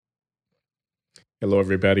Hello,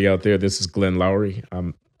 everybody out there. This is Glenn Lowry.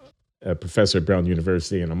 I'm a professor at Brown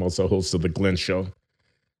University, and I'm also host of The Glenn Show.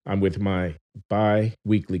 I'm with my bi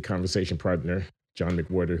weekly conversation partner, John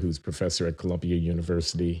McWhorter, who's professor at Columbia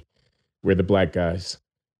University. We're the Black Guys.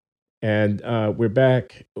 And we're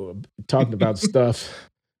back talking about stuff.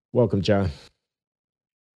 Welcome, John.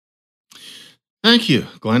 Thank you,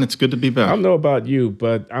 Glenn. It's good to be I back. don't know about you,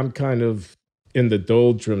 but I'm kind of in the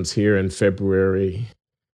doldrums here in February.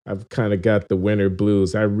 I've kind of got the winter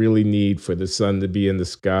blues. I really need for the sun to be in the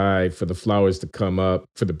sky, for the flowers to come up,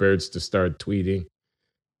 for the birds to start tweeting.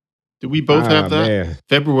 Do we both Ah, have that? man.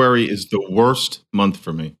 February is the worst month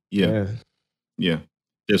for me. Yeah, Yeah. yeah.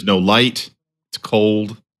 There's no light. It's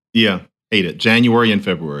cold. Yeah, hate it. January and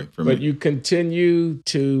February for But me. you continue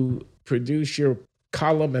to produce your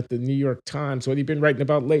column at the New York Times. What have you been writing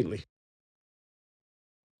about lately?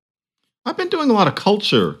 I've been doing a lot of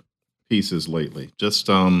culture pieces lately. Just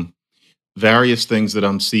various things that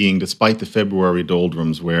I'm seeing, despite the February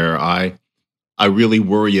doldrums, where I really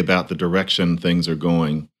worry about the direction things are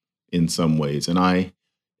going in some ways, and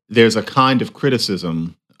there's a kind of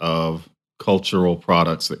criticism of cultural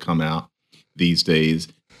products that come out these days.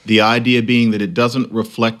 The idea being that it doesn't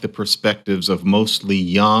reflect the perspectives of mostly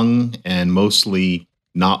young and mostly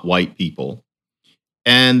not white people,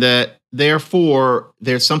 and that therefore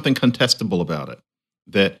there's something contestable about it.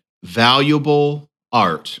 That valuable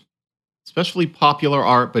art, especially popular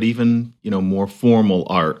art, but even more formal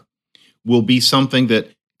art, will be something that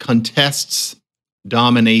contests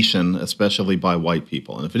domination, especially by white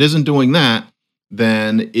people. And if it isn't doing that,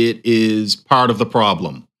 then it is part of the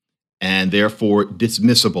problem and therefore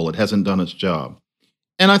dismissible. It hasn't done its job.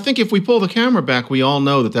 And I think if we pull the camera back, we all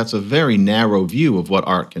know that that's a very narrow view of what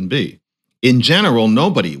art can be. In general,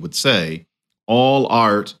 nobody would say all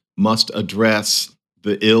art must address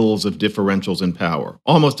the ills of differentials in power.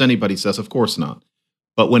 Almost anybody says, of course not.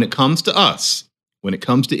 But when it comes to us, when it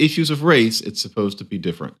comes to issues of race, it's supposed to be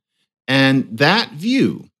different. And that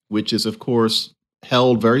view, which is, of course,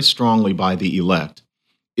 held very strongly by the elect,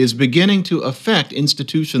 is beginning to affect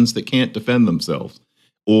institutions that can't defend themselves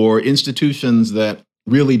or institutions that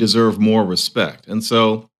really deserve more respect. And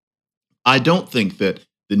so I don't think that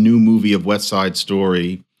the new movie of West Side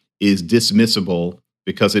Story is dismissible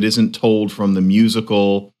because it isn't told from the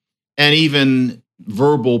musical and even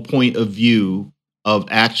verbal point of view of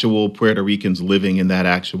actual Puerto Ricans living in that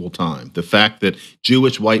actual time. The fact that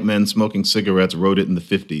Jewish white men smoking cigarettes wrote it in the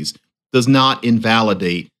 50s does not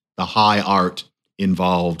invalidate the high art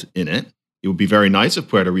involved in it. It would be very nice if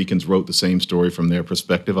Puerto Ricans wrote the same story from their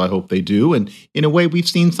perspective. I hope they do. And in a way, we've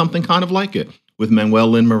seen something kind of like it with Manuel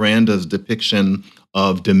Lin Miranda's depiction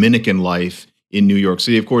of Dominican life in New York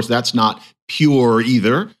City. Of course, that's not pure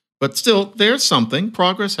either, but still, there's something.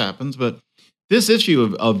 Progress happens. But this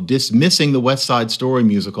issue of dismissing the West Side Story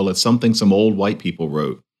musical as something some old white people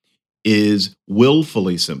wrote is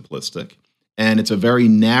willfully simplistic. And it's a very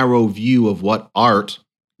narrow view of what art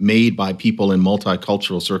made by people in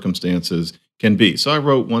multicultural circumstances can be. So I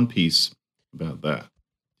wrote one piece about that.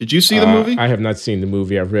 Did you see the movie? I have not seen the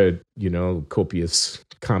movie. I've read, copious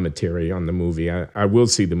commentary on the movie. I will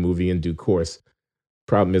see the movie in due course.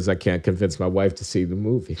 Problem is, I can't convince my wife to see the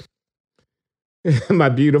movie. My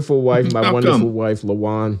beautiful wife, my How wonderful come? wife,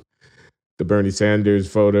 Lawan, the Bernie Sanders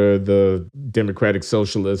voter, the Democratic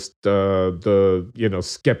Socialist, the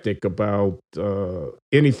skeptic about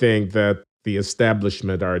anything that the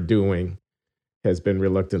establishment are doing, has been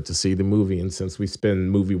reluctant to see the movie. And since we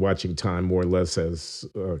spend movie watching time more or less as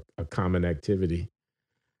a common activity,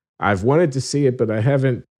 I've wanted to see it, but I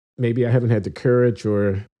haven't. Maybe I haven't had the courage,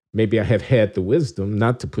 or maybe I have had the wisdom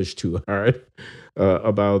not to push too hard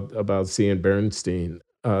about seeing Bernstein.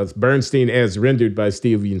 Bernstein as rendered by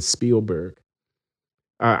Steven Spielberg.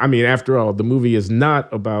 I mean, after all, the movie is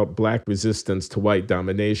not about black resistance to white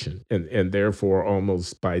domination, and therefore,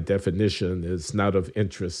 almost by definition, is not of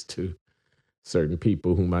interest to certain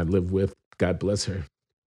people whom I live with. God bless her.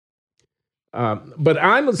 But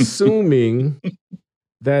I'm assuming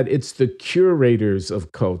that it's the curators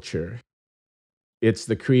of culture, it's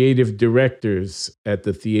the creative directors at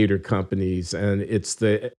the theater companies, and it's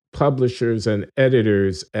the publishers and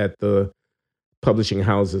editors at the publishing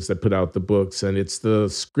houses that put out the books, and it's the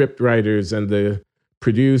script writers and the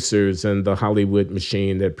producers and the Hollywood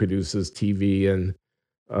machine that produces TV and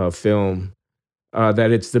film.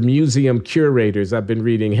 That it's the museum curators. I've been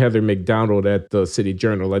reading Heather McDonald at the City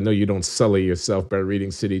Journal. I know you don't sully yourself by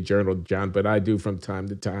reading City Journal, John, but I do from time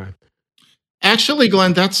to time. Actually,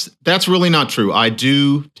 Glenn, that's really not true. I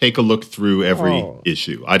do take a look through every Oh,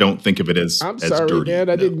 issue. I don't think of it I'm as sorry, dirty. man.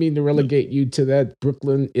 I No, didn't mean to no, relegate you to that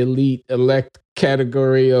Brooklyn elite elect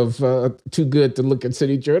category of too good to look at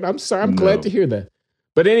City Journal. I'm sorry. I'm glad to no. hear that.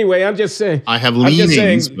 But anyway, I'm just saying. I have I'm just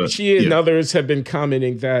leanings, saying. but She and yeah. others have been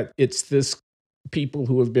commenting that it's this people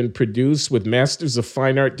who have been produced with masters of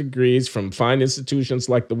fine art degrees from fine institutions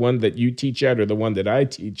like the one that you teach at or the one that I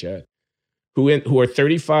teach at, who are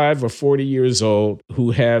 35 or 40 years old,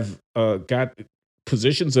 who have got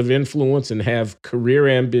positions of influence and have career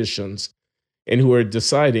ambitions, and who are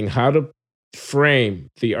deciding how to frame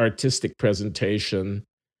the artistic presentation,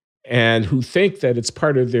 and who think that it's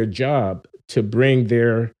part of their job to bring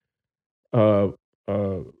their uh,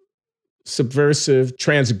 uh, subversive,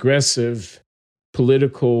 transgressive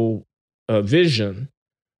political vision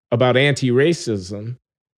about anti racism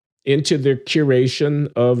into their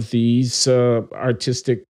curation of these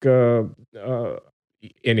artistic uh,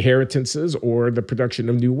 inheritances or the production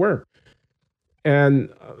of new work. And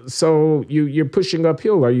so you're pushing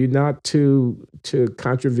uphill. Are you not to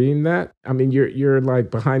contravene that? I mean, you're like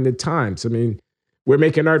behind the times. I mean, we're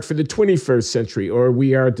making art for the 21st century, or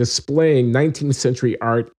we are displaying 19th century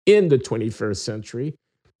art in the 21st century,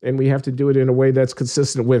 and we have to do it in a way that's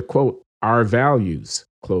consistent with quote our values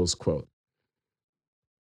close quote.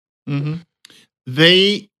 Hmm.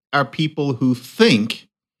 They are people who think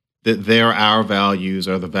that our values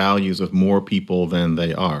are the values of more people than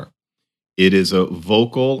they are. It is a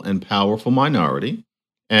vocal and powerful minority,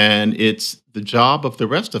 and it's the job of the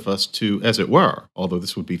rest of us to, as it were, although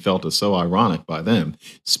this would be felt as so ironic by them,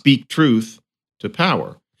 speak truth to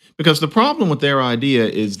power. Because the problem with their idea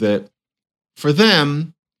is that for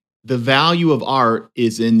them, the value of art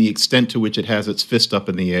is in the extent to which it has its fist up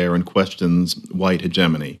in the air and questions white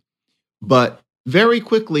hegemony. But very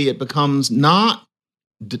quickly, it becomes not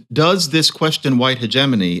does this question white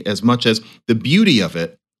hegemony as much as the beauty of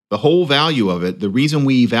it, the whole value of it, the reason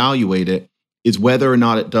we evaluate it is whether or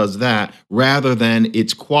not it does that rather than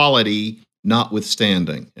its quality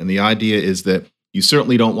notwithstanding. And the idea is that you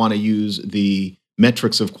certainly don't want to use the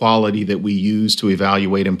metrics of quality that we use to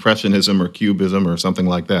evaluate Impressionism or Cubism or something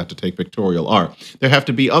like that to take pictorial art. There have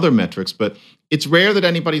to be other metrics, but it's rare that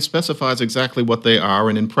anybody specifies exactly what they are.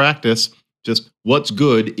 And in practice, just what's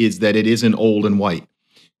good is that it isn't old and white.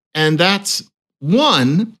 And that's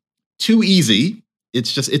one, too easy.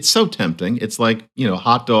 It's so tempting. It's like,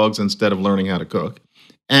 hot dogs instead of learning how to cook.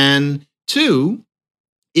 And two,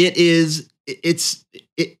 it's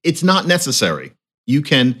not necessary. You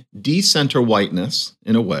can decenter whiteness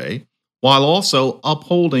in a way while also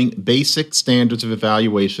upholding basic standards of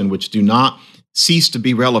evaluation, which do not cease to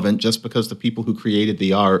be relevant just because the people who created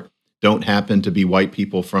the art don't happen to be white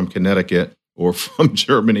people from Connecticut or from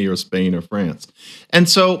Germany or Spain or France. And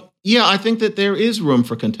so, yeah, I think that there is room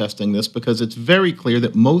for contesting this because it's very clear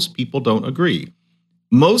that most people don't agree.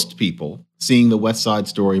 Most people seeing the West Side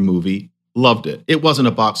Story movie loved it. It wasn't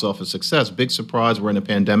a box office success. Big surprise, we're in a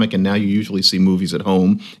pandemic, and now you usually see movies at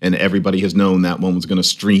home, and everybody has known that one was going to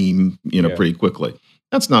stream, Yeah. pretty quickly.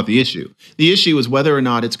 That's not the issue. The issue is whether or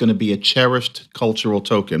not it's going to be a cherished cultural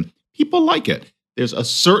token. People like it. There's a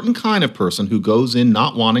certain kind of person who goes in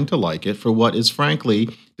not wanting to like it for what is, frankly,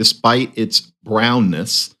 despite its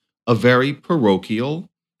brownness, a very parochial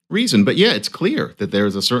reason. But yeah, it's clear that there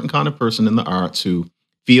is a certain kind of person in the arts who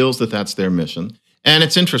feels that that's their mission. And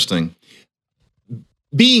it's interesting.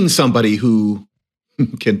 Being somebody who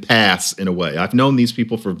can pass in a way, I've known these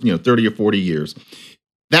people for 30 or 40 years.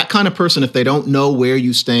 That kind of person, if they don't know where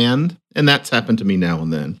you stand, and that's happened to me now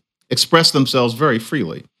and then, express themselves very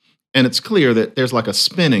freely. And it's clear that there's like a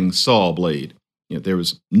spinning saw blade. There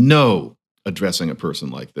is no addressing a person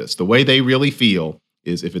like this. The way they really feel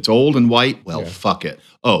is if it's old and white, well, Yeah. fuck it.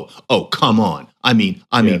 Oh, come on. I mean,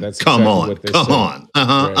 that's come exactly on, what they're come saying.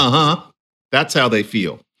 on. Right. That's how they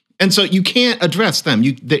feel. And so you can't address them.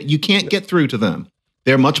 You can't get through to them.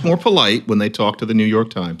 They're much more polite when they talk to the New York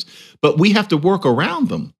Times. But we have to work around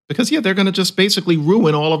them because, they're going to just basically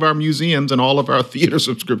ruin all of our museums and all of our theater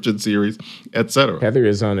subscription series, et cetera. Heather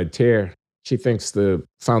is on a tear. She thinks the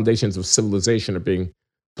foundations of civilization are being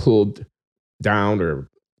pulled down or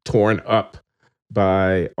torn up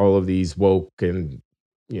by all of these woke and,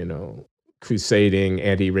 crusading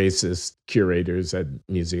anti-racist curators at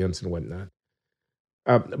museums and whatnot.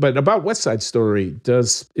 But about West Side Story,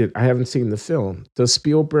 I haven't seen the film. Does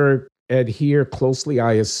Spielberg adhere closely,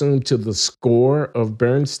 I assume, to the score of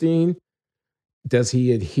Bernstein? Does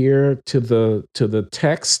he adhere to the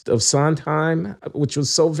text of Sondheim, which was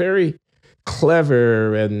so very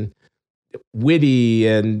clever and witty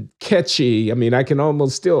and catchy. I mean, I can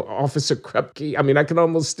almost still Officer Krupke. I mean, I can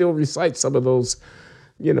almost still recite some of those,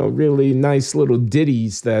 really nice little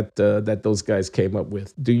ditties that those guys came up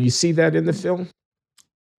with. Do you see that in the film?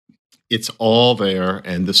 It's all there,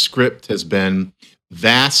 and the script has been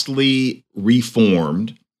vastly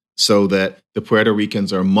reformed so that the Puerto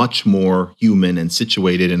Ricans are much more human and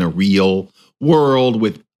situated in a real world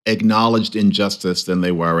with acknowledged injustice than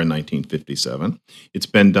they were in 1957. It's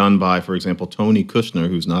been done by, for example, Tony Kushner,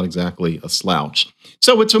 who's not exactly a slouch.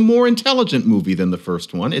 So it's a more intelligent movie than the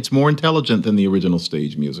first one. It's more intelligent than the original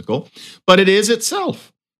stage musical, but it is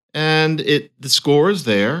itself. And the score is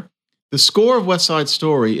there. The score of West Side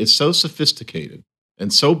Story is so sophisticated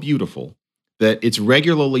and so beautiful that it's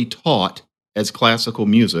regularly taught as classical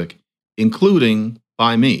music, including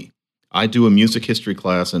by me. I do a music history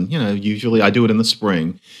class, and usually I do it in the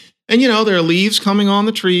spring. And there are leaves coming on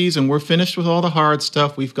the trees, and we're finished with all the hard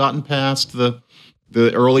stuff. We've gotten past the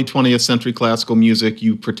early 20th century classical music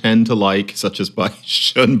you pretend to like, such as by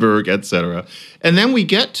Schoenberg, etc. And then we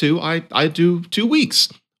get to I do 2 weeks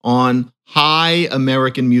on high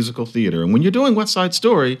American musical theater. And when you're doing West Side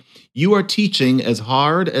Story, you are teaching as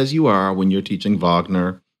hard as you are when you're teaching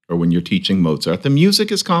Wagner or when you're teaching Mozart. The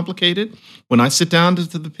music is complicated. When I sit down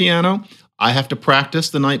to the piano, I have to practice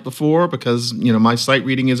the night before because, my sight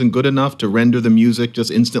reading isn't good enough to render the music just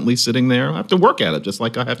instantly sitting there. I have to work at it just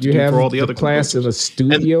like I have to do for all the other class in a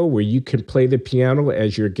studio where you can play the piano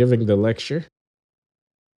as you're giving the lecture?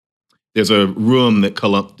 There's a room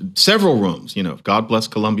several rooms, God bless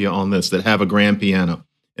Columbia on this, that have a grand piano.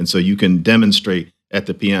 And so you can demonstrate at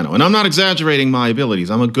the piano. And I'm not exaggerating my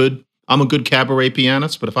abilities. I'm a good cabaret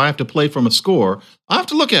pianist, but if I have to play from a score, I have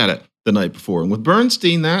to look at it the night before. And with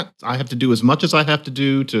Bernstein, that I have to do as much as I have to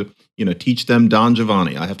do to, teach them Don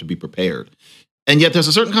Giovanni. I have to be prepared. And yet there's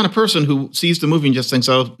a certain kind of person who sees the movie and just thinks,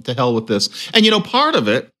 oh, to hell with this. And, part of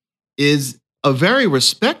it is a very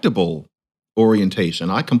respectable orientation.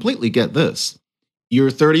 I completely get this.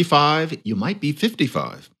 You're 35, you might be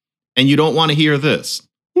 55, and you don't want to hear this.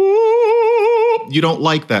 You don't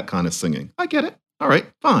like that kind of singing. I get it. All right,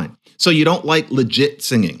 fine. So you don't like legit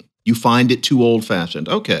singing. You find it too old-fashioned.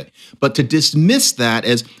 Okay. But to dismiss that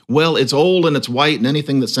as, well, it's old and it's white and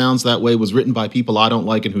anything that sounds that way was written by people I don't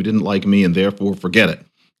like and who didn't like me, and therefore forget it.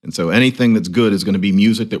 And so anything that's good is going to be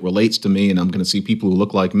music that relates to me, and I'm going to see people who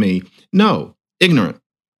look like me. No, ignorant.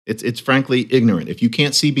 It's frankly ignorant. If you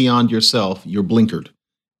can't see beyond yourself, you're blinkered.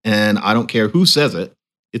 And I don't care who says it.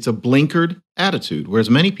 It's a blinkered attitude, whereas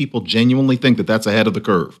many people genuinely think that that's ahead of the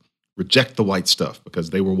curve. Reject the white stuff because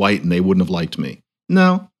they were white and they wouldn't have liked me.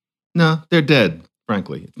 No, they're dead,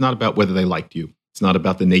 frankly. It's not about whether they liked you. It's not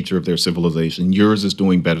about the nature of their civilization. Yours is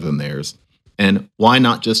doing better than theirs. And why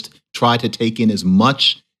not just try to take in as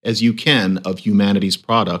much as you can of humanity's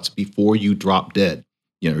products before you drop dead?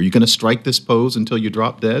 Are you going to strike this pose until you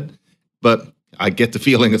drop dead? But I get the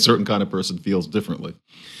feeling a certain kind of person feels differently.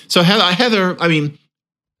 So Heather,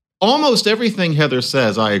 almost everything Heather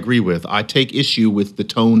says, I agree with. I take issue with the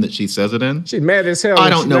tone that she says it in. She's mad as hell.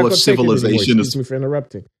 I don't know if civilization is... Excuse me for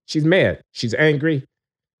interrupting. She's mad. She's angry.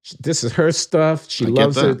 This is her stuff. She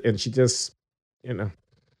loves it. And she just,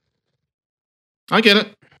 I get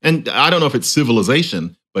it. And I don't know if it's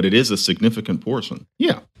civilization, but it is a significant portion.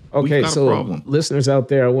 Yeah. Okay, so listeners out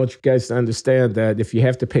there, I want you guys to understand that if you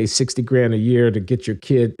have to pay $60,000 a year to get your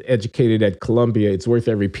kid educated at Columbia, it's worth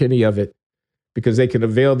every penny of it because they can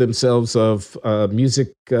avail themselves of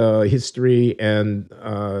music history and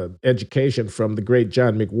education from the great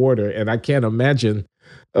John McWhorter. And I can't imagine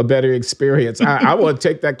a better experience. I want to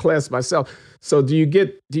take that class myself. So do you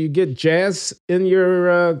get jazz in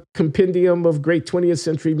your compendium of great 20th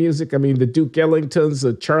century music? I mean, the Duke Ellingtons,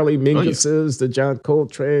 the Charlie Mingus's, the John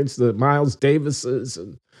Coltrane's, the Miles Davis's,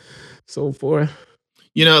 and so forth.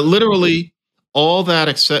 Literally all that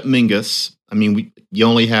except Mingus. You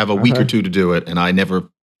only have a week or two to do it, and I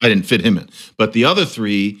didn't fit him in. But the other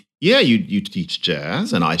three, you teach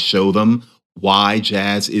jazz, and I show them why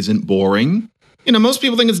jazz isn't boring. Most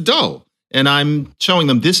people think it's dull. And I'm showing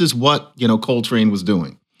them this is what, Coltrane was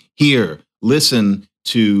doing. Here, listen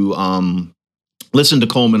to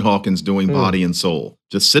Coleman Hawkins doing Body and Soul.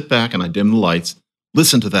 Just sit back and I dim the lights.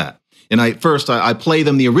 Listen to that. And I play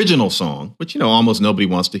them the original song, which, almost nobody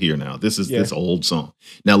wants to hear now. This is this old song.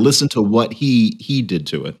 Now listen to what he did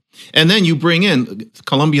to it. And then you bring in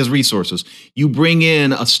Columbia's resources. You bring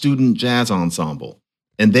in a student jazz ensemble,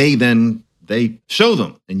 and they show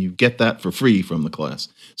them, and you get that for free from the class.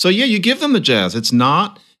 So you give them the jazz. It's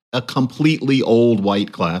not a completely old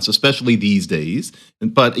white class, especially these days.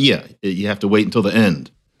 But you have to wait until the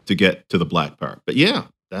end to get to the black part. But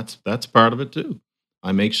that's part of it too.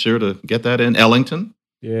 I make sure to get that in Ellington.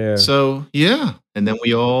 Yeah. So yeah, and then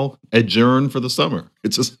we all adjourn for the summer.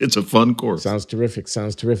 It's a fun course. Sounds terrific.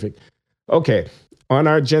 Sounds terrific. Okay. On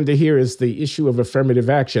our agenda here is the issue of affirmative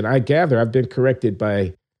action. I gather I've been corrected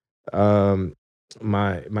by um,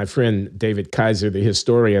 my friend David Kaiser, the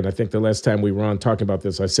historian. I think the last time we were on talking about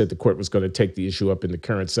this, I said the court was going to take the issue up in the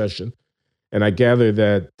current session. And I gather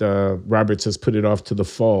that Roberts has put it off to the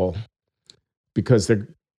fall because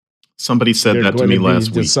Somebody said they're that to going me to be last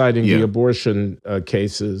week. deciding the Yeah. abortion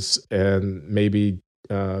cases, and maybe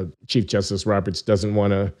Chief Justice Roberts doesn't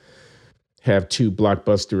want to have two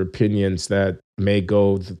blockbuster opinions that may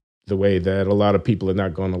go the way that a lot of people are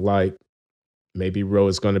not going to like. Maybe Roe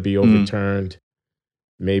is going to be Mm, overturned.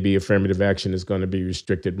 Maybe affirmative action is going to be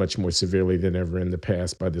restricted much more severely than ever in the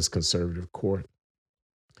past by this conservative court.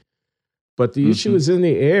 But the issue mhm. is in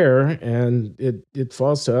the air, and it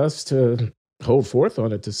falls to us to hold forth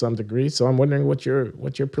on it to some degree. So I'm wondering what your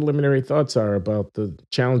preliminary thoughts are about the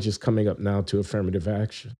challenges coming up now to affirmative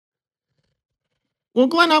action. Well,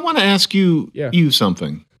 Glenn, I want to ask you Yeah, you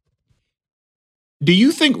something. Do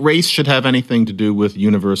you think race should have anything to do with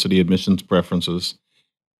university admissions preferences?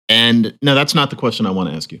 And no, that's not the question I want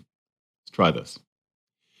to ask you. Let's try this.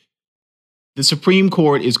 The Supreme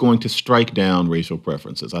Court is going to strike down racial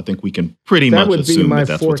preferences. I think we can pretty that much would be assume my that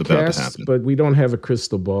that's what's about to forecast, happen. but we don't have a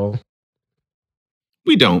crystal ball.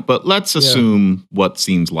 We don't, but let's Yeah, assume what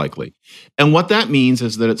seems likely. And what that means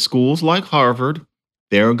is that at schools like Harvard,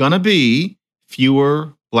 there are going to be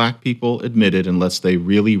fewer black people admitted unless they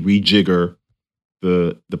really rejigger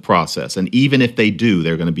the process. And even if they do,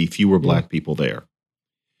 there are going to be fewer yeah. black people there.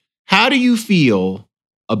 How do you feel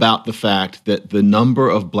about the fact that the number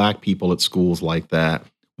of black people at schools like that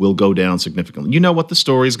will go down significantly? You know what the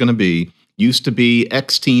story is going to be. Used to be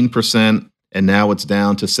X teen percent, and now it's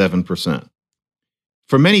down to 7%.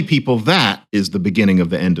 For many people, that is the beginning of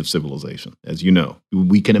the end of civilization, as you know.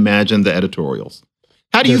 We can imagine the editorials.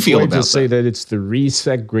 How do They're you feel going to about say that? that it's the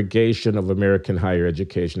resegregation of American higher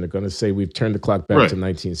education. They're going to say we've turned the clock back to Right,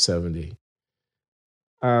 1970.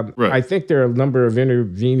 right. I think there are a number of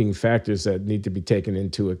intervening factors that need to be taken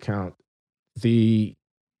into account. The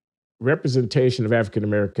representation of African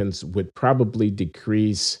Americans would probably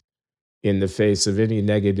decrease in the face of any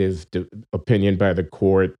negative opinion by the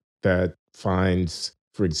court that finds,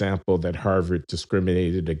 for example, that Harvard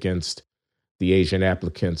discriminated against the Asian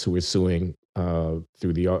applicants who were suing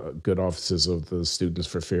through the good offices of the Students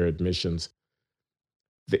for Fair Admissions.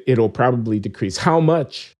 It'll probably decrease. How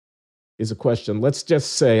much is a question? Let's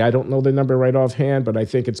just say, I don't know the number right offhand, but I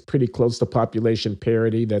think it's pretty close to population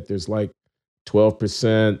parity, that there's like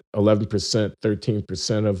 12%, 11%,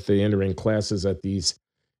 13% of the entering classes at these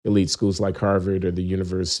elite schools like Harvard or the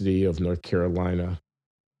University of North Carolina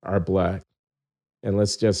are Black. And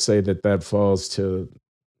let's just say that that falls to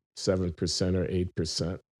 7% or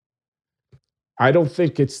 8%. I don't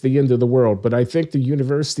think it's the end of the world, but I think the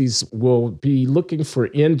universities will be looking for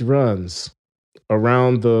end runs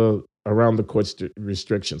around the court's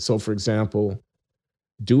restrictions. So, for example,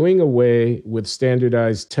 doing away with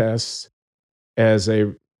standardized tests as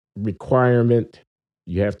a requirement.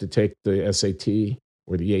 You have to take the SAT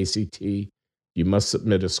or the ACT. You must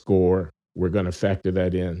submit a score. We're going to factor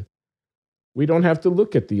that in. We don't have to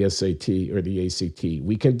look at the SAT or the ACT.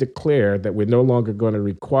 We can declare that we're no longer going to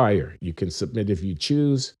require. You can submit if you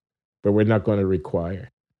choose, but we're not going to require.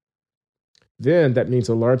 Then that means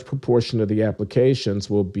a large proportion of the applications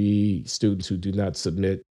will be students who do not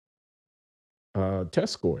submit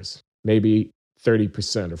test scores, maybe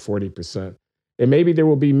 30% or 40%. And maybe there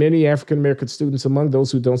will be many African American students among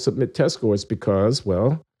those who don't submit test scores because,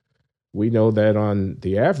 well, we know that on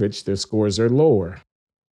the average, their scores are lower.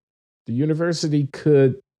 The university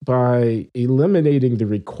could, by eliminating the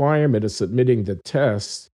requirement of submitting the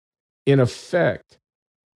test, in effect,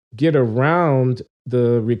 get around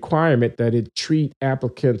the requirement that it treat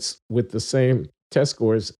applicants with the same test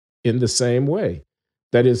scores in the same way.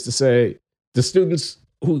 That is to say, the students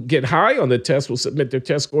who get high on the test will submit their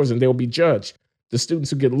test scores and they'll be judged. The students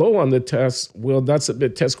who get low on the test will not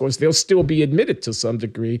submit test scores. They'll still be admitted to some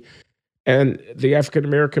degree. And the African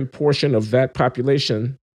American portion of that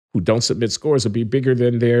population who don't submit scores will be bigger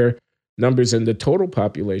than their numbers in the total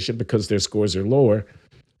population because their scores are lower.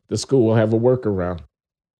 The school will have a workaround.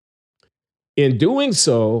 In doing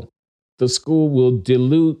so, the school will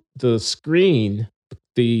dilute the screen,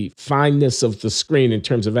 the fineness of the screen in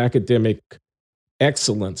terms of academic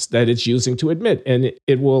excellence that it's using to admit. And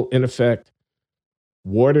it will, in effect,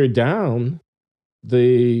 water down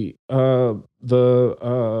the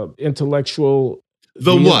intellectual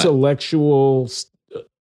The the what? intellectual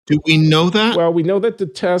Do we know that? well, we know that the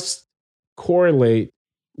tests correlate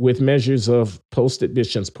with measures of post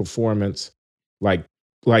admissions performance, like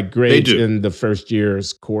They grades do. in the first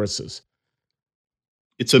year's courses.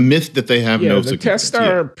 It's a myth that they have Yeah, no the tests significance.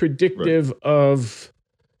 Yeah, are right. predictive of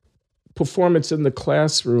performance in the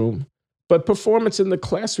classroom, but performance in the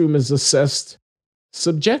classroom is assessed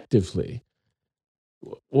subjectively.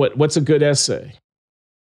 What's a good essay,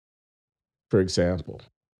 for example?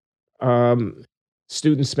 Um,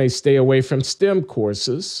 Students may stay away from STEM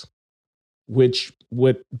courses, which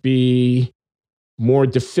would be more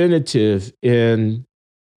definitive in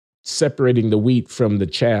separating the wheat from the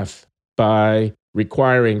chaff by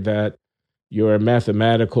requiring that your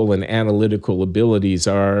mathematical and analytical abilities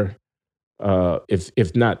are,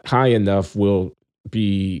 if not high enough, will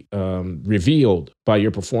be revealed by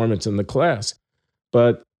your performance in the class.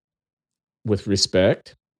 But with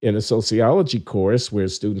respect, in a sociology course where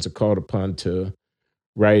students are called upon to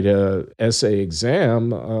write a essay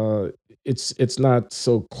exam, it's not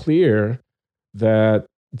so clear that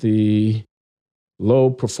the low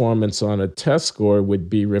performance on a test score would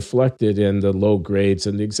be reflected in the low grades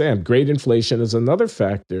in the exam. Grade inflation is another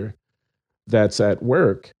factor that's at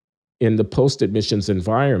work in the post admissions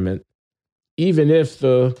environment, even if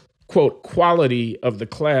the quote quality of the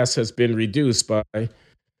class has been reduced by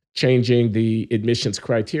changing the admissions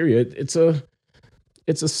criteria.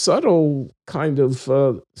 It's a subtle kind of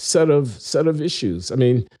set of issues. I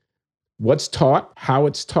mean, what's taught, how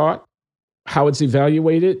it's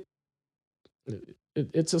evaluated,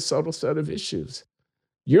 it's a subtle set of issues.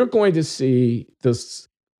 You're going to see this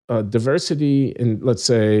diversity in, let's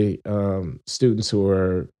say, students who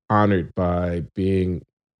are honored by being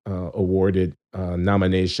awarded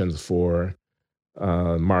nominations for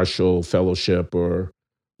Marshall Fellowship or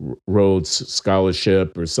Rhodes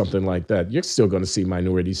Scholarship or something like that. You're still going to see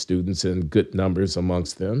minority students in good numbers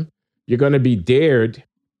amongst them. You're going to be dared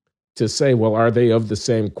to say, well, are they of the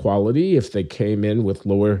same quality if they came in with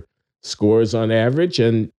lower scores on average?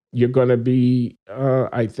 And you're going to be,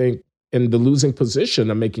 I think, in the losing position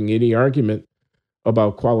of making any argument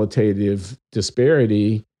about qualitative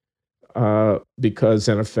disparity, because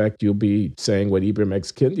in effect, you'll be saying what Ibram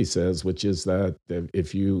X. Kendi says, which is that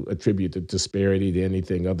if you attribute the disparity to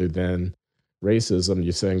anything other than racism,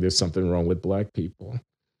 you're saying there's something wrong with Black people.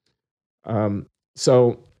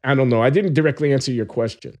 So I don't know. I didn't directly answer your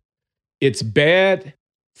question. It's bad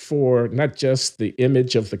for not just the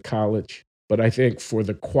image of the college, but I think for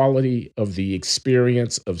the quality of the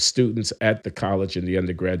experience of students at the college and the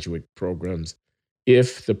undergraduate programs,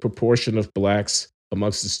 if the proportion of Blacks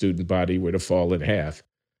amongst the student body were to fall in half.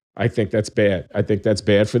 I think that's bad. I think that's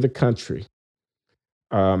bad for the country.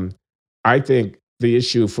 Um, I think the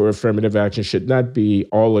issue for affirmative action should not be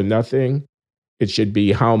all or nothing. It should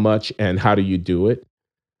be how much and how do you do it.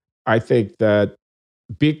 I think that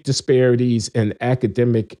big disparities in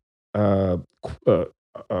academic uh, uh,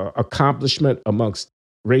 accomplishment amongst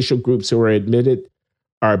racial groups who are admitted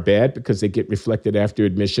are bad because they get reflected after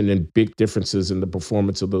admission in big differences in the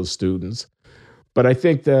performance of those students. But I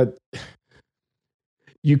think that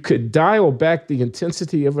you could dial back the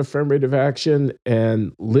intensity of affirmative action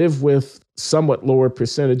and live with somewhat lower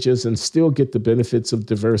percentages and still get the benefits of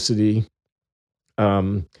diversity,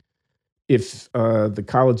 um, if the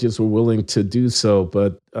colleges were willing to do so.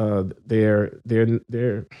 But they're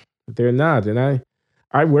not, and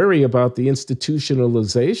I worry about the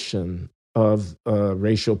institutionalization of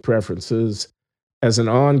racial preferences as an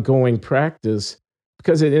ongoing practice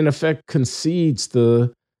because it in effect concedes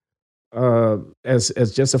the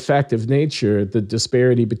as just a fact of nature, the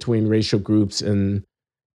disparity between racial groups and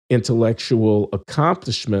intellectual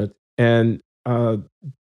accomplishment, and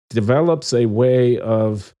develops a way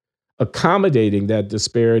of accommodating that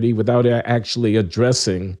disparity without actually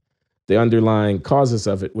addressing the underlying causes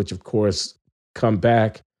of it, which of course come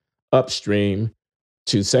back upstream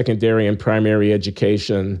to secondary and primary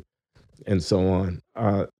education and so on.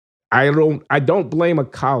 I don't blame a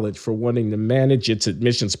college for wanting to manage its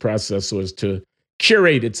admissions process so as to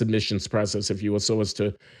curate its admissions process, if you will, so as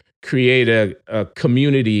to create a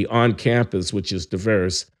community on campus which is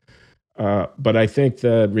diverse. But I think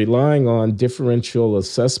that relying on differential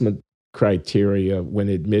assessment criteria when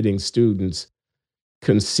admitting students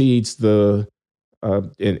concedes the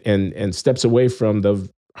and steps away from the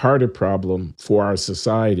harder problem for our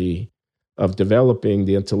society of developing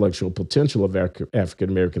the intellectual potential of African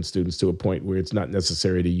American students to a point where it's not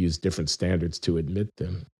necessary to use different standards to admit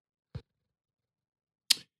them.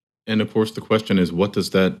 And of course, the question is, what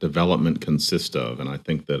does that development consist of? And I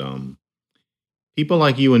think that people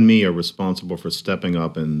like you and me are responsible for stepping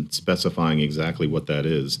up and specifying exactly what that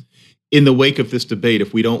is. In the wake of this debate,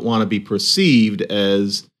 if we don't want to be perceived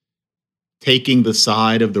as taking the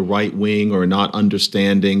side of the right wing or not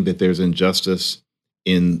understanding that there's injustice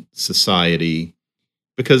in society.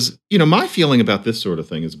 Because, my feeling about this sort of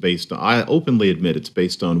thing is based on, I openly admit it's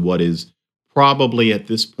based on what is probably at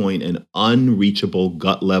this point an unreachable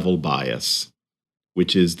gut level bias,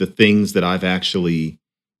 which is the things that I've actually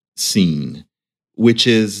seen, which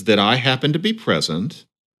is that I happened to be present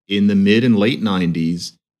in the mid and late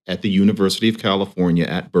 90s at the University of California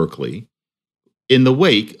at Berkeley in the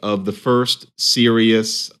wake of the first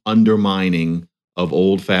serious undermining of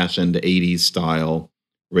old fashioned 80s style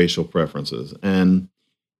racial preferences. And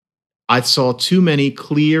I saw too many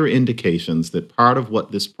clear indications that part of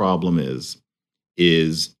what this problem is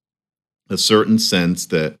a certain sense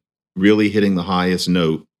that really hitting the highest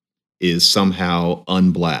note is somehow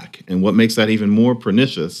unblack. And what makes that even more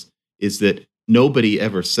pernicious is that nobody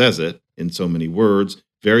ever says it in so many words.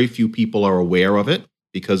 Very few people are aware of it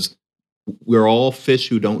because we're all fish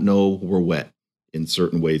who don't know we're wet in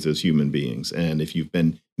certain ways as human beings. And if you've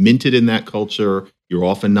been minted in that culture, you're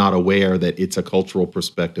often not aware that it's a cultural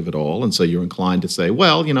perspective at all. And so you're inclined to say,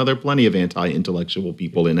 well, there are plenty of anti-intellectual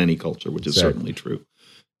people in any culture, which is certainly true.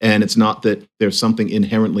 And it's not that there's something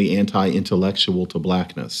inherently anti-intellectual to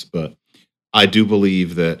blackness, but I do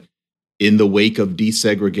believe that in the wake of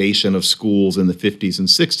desegregation of schools in the 50s and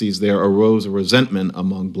 60s, there arose a resentment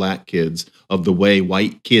among black kids of the way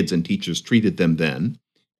white kids and teachers treated them then.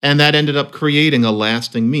 And that ended up creating a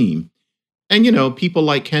lasting meme. And, people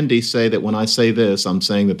like Kendi say that when I say this, I'm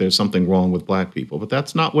saying that there's something wrong with black people. But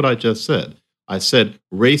that's not what I just said. I said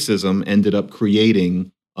racism ended up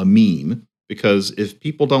creating a meme because if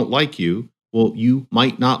people don't like you, well, you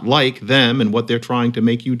might not like them and what they're trying to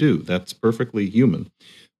make you do. That's perfectly human.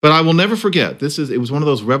 But I will never forget, it was one of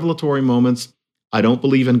those revelatory moments. I don't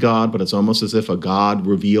believe in God, but it's almost as if a God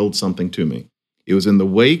revealed something to me. It was in the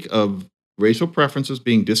wake of racial preferences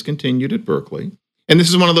being discontinued at Berkeley. And this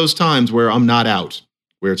is one of those times where I'm not out,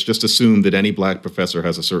 where it's just assumed that any black professor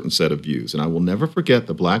has a certain set of views. And I will never forget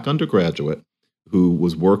the black undergraduate who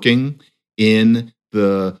was working in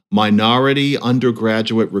the minority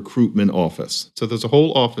undergraduate recruitment office. So there's a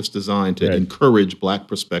whole office designed to encourage black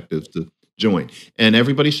perspectives to join. And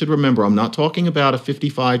everybody should remember, I'm not talking about a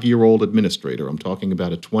 55-year-old administrator. I'm talking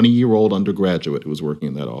about a 20-year-old undergraduate who was working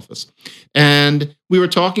in that office. And we were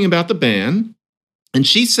talking about the ban, and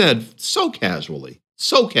she said so casually,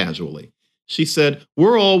 she said,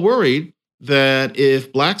 we're all worried that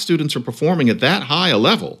if black students are performing at that high a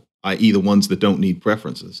level, i.e. the ones that don't need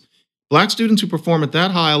preferences, black students who perform at that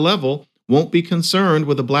high a level won't be concerned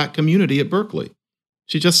with the black community at Berkeley.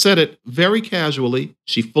 She just said it very casually.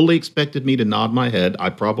 She fully expected me to nod my head. I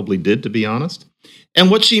probably did, to be honest.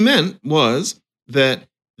 And what she meant was that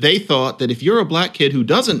they thought that if you're a black kid who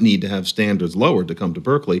doesn't need to have standards lowered to come to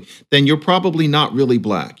Berkeley, then you're probably not really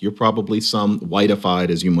black. You're probably some whiteified,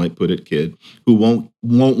 as you might put it, kid who won't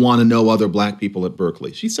want to know other black people at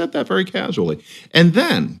Berkeley. She said that very casually. And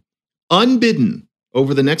then, unbidden,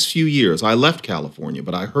 over the next few years, I left California,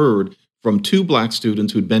 but I heard from two black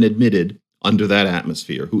students who'd been admitted under that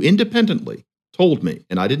atmosphere, who independently told me,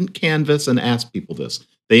 and I didn't canvass and ask people this,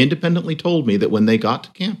 they independently told me that when they got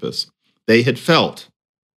to campus, they had felt,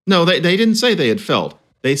 no, they didn't say they had felt,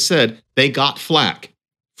 they said they got flack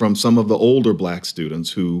from some of the older black students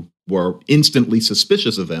who were instantly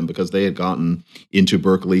suspicious of them because they had gotten into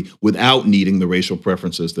Berkeley without needing the racial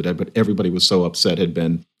preferences that everybody was so upset had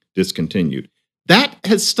been discontinued. That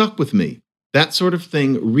has stuck with me. That sort of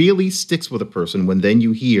thing really sticks with a person when then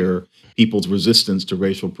you hear people's resistance to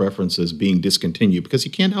racial preferences being discontinued, because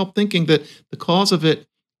you can't help thinking that the cause of it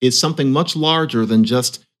is something much larger than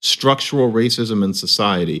just structural racism in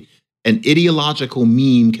society. An ideological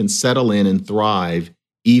meme can settle in and thrive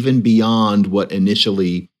even beyond what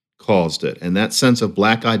initially caused it. And that sense of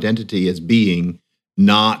black identity as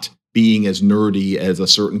not being as nerdy as a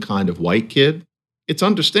certain kind of white kid, it's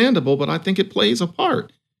understandable, but I think it plays a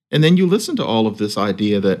part. And then you listen to all of this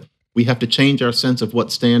idea that we have to change our sense of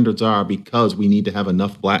what standards are because we need to have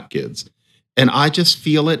enough black kids. And I just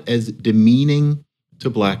feel it as demeaning to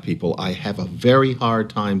black people. I have a very hard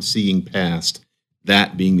time seeing past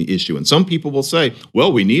that being the issue. And some people will say,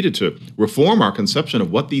 well, we needed to reform our conception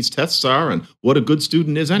of what these tests are and what a good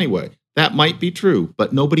student is anyway. That might be true,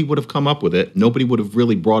 but nobody would have come up with it. Nobody would have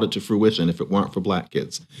really brought it to fruition if it weren't for black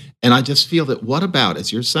kids. And I just feel that what about,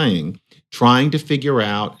 as you're saying, trying to figure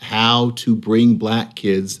out how to bring black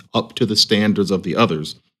kids up to the standards of the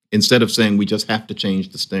others, instead of saying we just have to change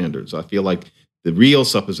the standards. I feel like the real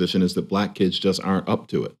supposition is that black kids just aren't up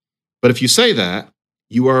to it. But if you say that,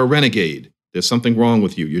 you are a renegade. There's something wrong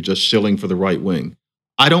with you. You're just shilling for the right wing.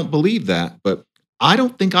 I don't believe that, but I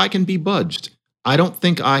don't think I can be budged. I don't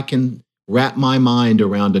think I can wrap my mind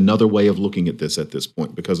around another way of looking at this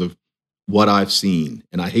point because of what I've seen.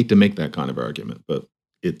 And I hate to make that kind of argument, but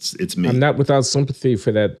it's I'm me. not without sympathy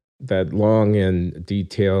for that long and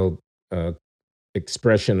detailed uh,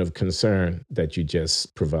 expression of concern that you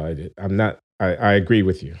just provided. I'm not. I agree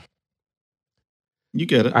with you. You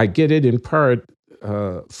get it. I get it in part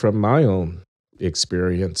from my own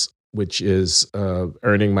experience, which is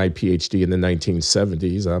earning my PhD in the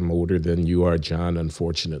 1970s. I'm older than you are, John,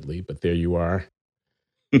 unfortunately, but there you are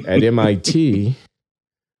at MIT.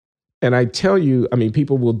 And I tell you, I mean,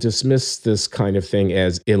 people will dismiss this kind of thing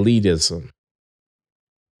as elitism,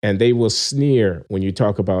 and they will sneer when you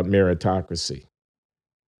talk about meritocracy.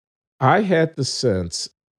 I had the sense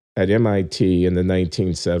at MIT in the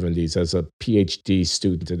 1970s as a PhD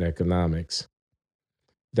student in economics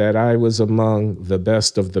that I was among the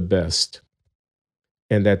best of the best,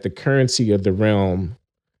 and that the currency of the realm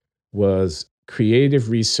was creative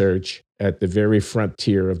research at the very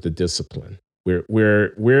frontier of the discipline.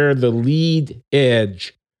 We're the lead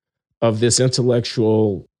edge of this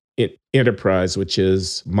intellectual enterprise, which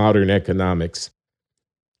is modern economics,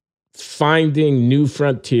 finding new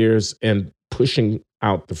frontiers and pushing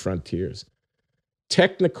out the frontiers.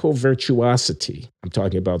 Technical virtuosity. I'm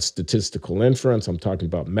talking about statistical inference. I'm talking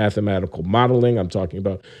about mathematical modeling. I'm talking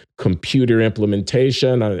about computer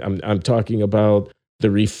implementation. I'm talking about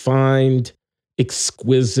the refined,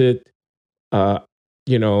 exquisite, uh,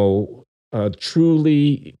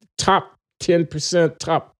 truly top 10%,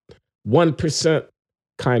 top 1%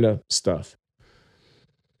 kind of stuff.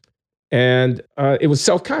 And it was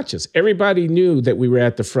self-conscious. Everybody knew that we were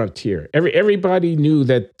at the frontier. Everybody knew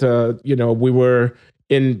that we were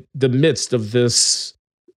in the midst of this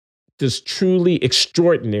truly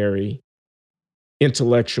extraordinary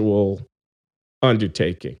intellectual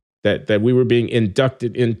undertaking that we were being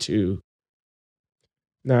inducted into.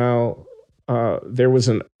 Now, there was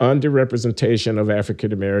an underrepresentation of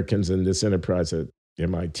African Americans in this enterprise at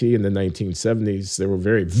MIT in the 1970s. There were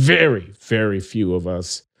very, very, very few of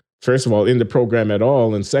us, first of all, in the program at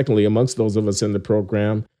all. And secondly, amongst those of us in the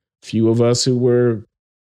program, few of us who were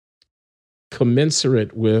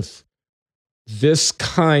commensurate with this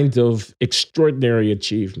kind of extraordinary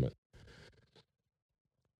achievement.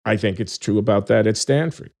 I think it's true about that at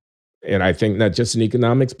Stanford. And I think not just in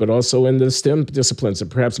economics, but also in the STEM disciplines, and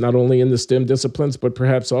perhaps not only in the STEM disciplines, but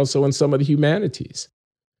perhaps also in some of the humanities.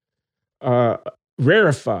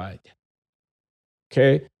 Rarefied.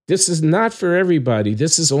 Okay. This is not for everybody.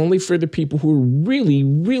 This is only for the people who are really,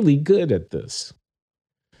 really good at this.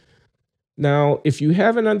 Now, if you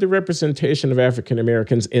have an underrepresentation of African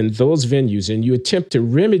Americans in those venues and you attempt to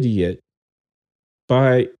remedy it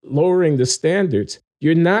by lowering the standards,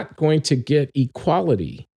 you're not going to get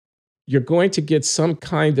equality. You're going to get some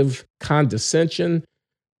kind of condescension,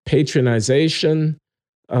 patronization,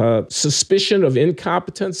 suspicion of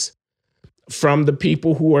incompetence from the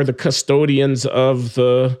people who are the custodians of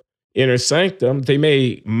the inner sanctum. They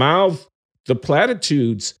may mouth the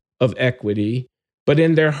platitudes of equity, but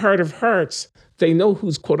in their heart of hearts, they know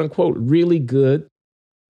who's quote unquote really good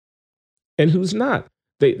and who's not.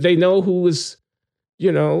 They know who is,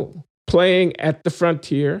 playing at the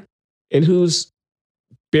frontier and who's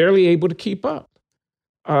barely able to keep up.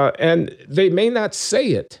 And they may not say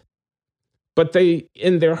it, but they,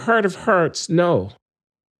 in their heart of hearts, know.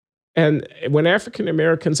 And when African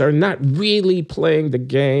Americans are not really playing the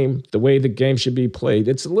game the way the game should be played,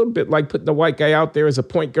 it's a little bit like putting a white guy out there as a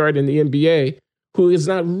point guard in the NBA who is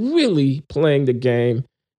not really playing the game.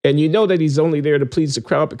 And you know that he's only there to please the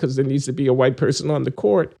crowd because there needs to be a white person on the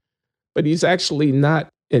court, but he's actually not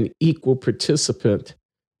an equal participant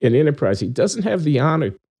in enterprise. He doesn't have the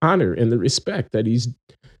honor and the respect that he's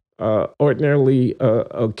ordinarily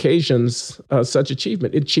occasions such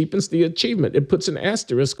achievement. It cheapens the achievement. It puts an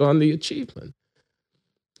asterisk on the achievement.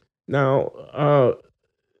 Now,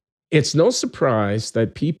 it's no surprise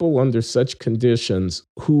that people under such conditions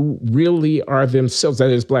who really are themselves, that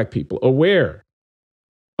is, Black people, aware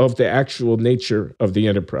of the actual nature of the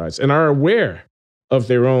enterprise and are aware of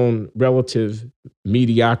their own relative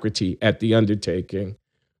mediocrity at the undertaking,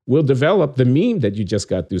 will develop the meme that you just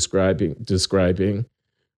got describing,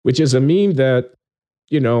 which is a meme that,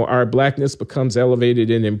 our Blackness becomes elevated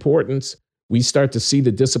in importance. We start to see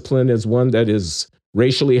the discipline as one that is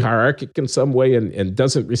racially hierarchic in some way and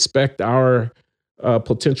doesn't respect our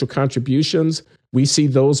potential contributions. We see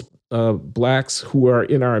those Blacks who are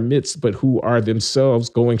in our midst, but who are themselves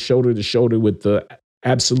going shoulder to shoulder with the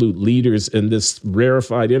absolute leaders in this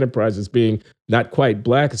rarefied enterprise as being not quite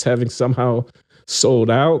Black, as having somehow sold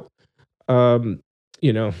out. And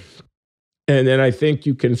then I think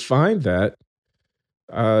you can find that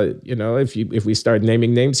if we start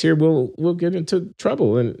naming names here, we'll get into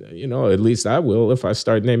trouble, and at least I will if I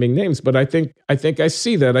start naming names. But I think I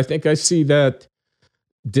see that. I think I see that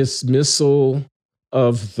dismissal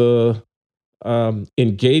of the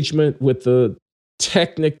engagement with the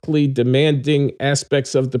technically demanding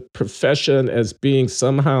aspects of the profession as being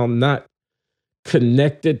somehow not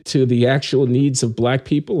connected to the actual needs of Black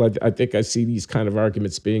people. I think I see these kind of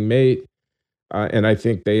arguments being made, and I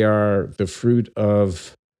think they are the fruit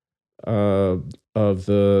of the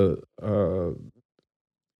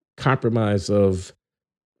compromise of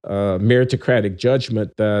meritocratic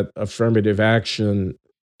judgment that affirmative action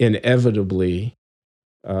inevitably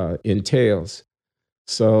entails.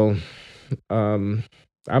 So I'm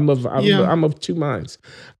of I'm, Yeah. I'm of two minds.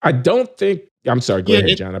 I don't think. I'm sorry. Go Yeah.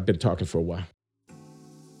 ahead, John. I've been talking for a while.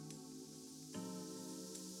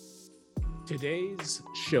 Today's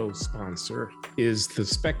show sponsor is The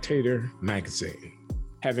Spectator magazine.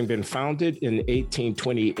 Having been founded in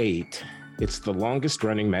 1828, it's the longest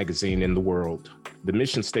running magazine in the world. The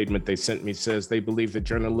mission statement they sent me says they believe that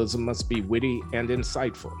journalism must be witty and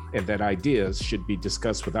insightful, and that ideas should be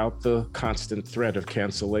discussed without the constant threat of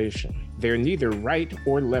cancellation. They're neither right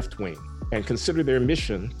or left wing, and consider their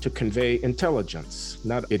mission to convey intelligence,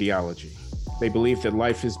 not ideology. They believe that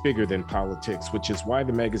life is bigger than politics, which is why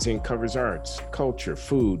the magazine covers arts, culture,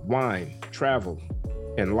 food, wine, travel,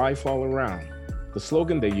 and life all around. The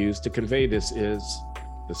slogan they use to convey this is,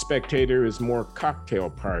 "The Spectator is more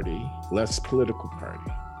cocktail party, less political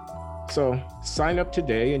party." So sign up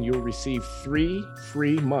today and you'll receive 3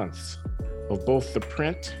 free months of both the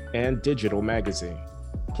print and digital magazine,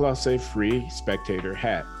 plus a free Spectator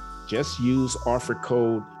hat. Just use offer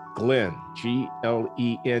code GLENN,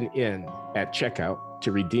 GLENN, at checkout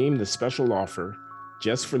to redeem the special offer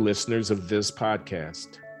just for listeners of this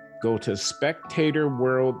podcast. Go to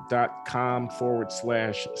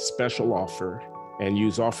spectatorworld.com/special offer and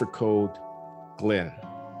use offer code GLENN.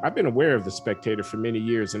 I've been aware of The Spectator for many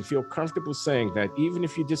years and feel comfortable saying that even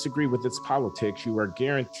if you disagree with its politics, you are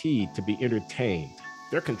guaranteed to be entertained.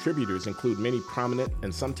 Their contributors include many prominent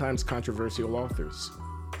and sometimes controversial authors,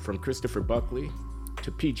 from Christopher Buckley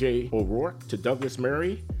to P.J. O'Rourke to Douglas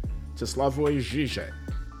Murray to Slavoj Žižek,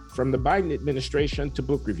 from the Biden administration to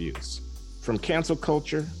book reviews, from cancel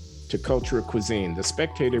culture to cultural cuisine. The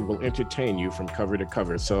Spectator will entertain you from cover to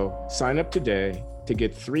cover. So sign up today to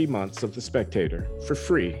get 3 months of The Spectator for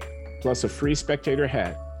free, plus a free Spectator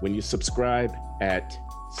hat when you subscribe at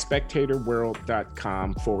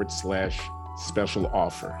spectatorworld.com/special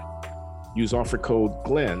offer. Use offer code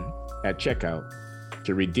GLENN at checkout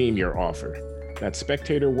to redeem your offer. That's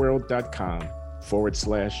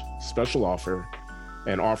spectatorworld.com/special offer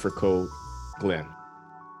and offer code GLENN.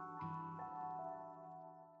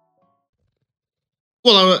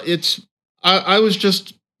 Well, I was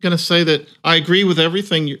just going to say that I agree with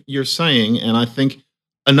everything you're saying. And I think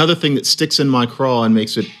another thing that sticks in my craw and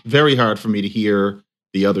makes it very hard for me to hear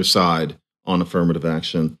the other side on affirmative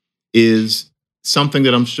action is something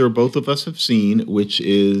that I'm sure both of us have seen, which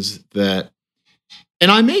is that, and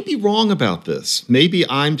I may be wrong about this, maybe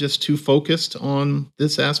I'm just too focused on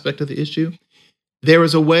this aspect of the issue. There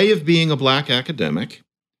is a way of being a Black academic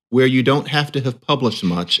where you don't have to have published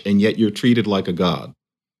much, and yet you're treated like a god.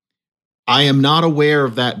 I am not aware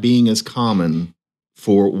of that being as common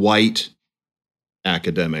for white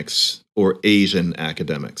academics or Asian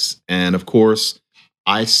academics. And of course,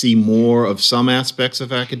 I see more of some aspects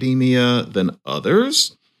of academia than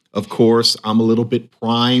others. Of course, I'm a little bit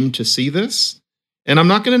primed to see this. And I'm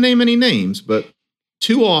not going to name any names, but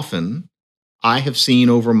too often I have seen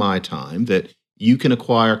over my time that you can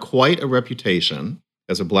acquire quite a reputation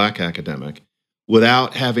as a Black academic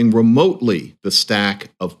without having remotely the stack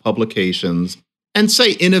of publications and,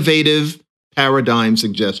 say, innovative paradigm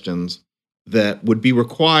suggestions that would be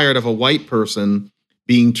required of a white person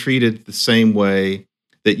being treated the same way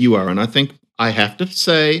that you are. And I think I have to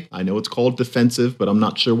say, I know it's called defensive, but I'm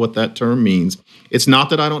not sure what that term means. It's not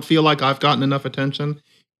that I don't feel like I've gotten enough attention.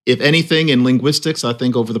 If anything, in linguistics, I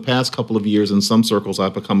think over the past couple of years in some circles,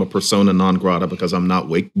 I've become a persona non grata because I'm not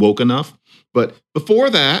woke enough. But before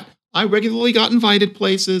that, I regularly got invited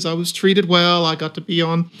places. I was treated well. I got to be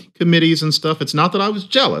on committees and stuff. It's not that I was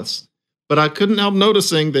jealous, but I couldn't help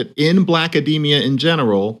noticing that in Black academia in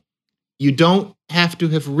general, you don't have to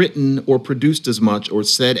have written or produced as much or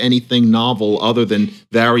said anything novel other than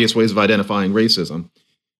various ways of identifying racism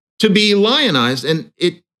to be lionized. And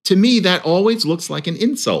to me, that always looks like an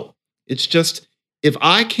insult. It's just, if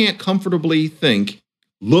I can't comfortably think,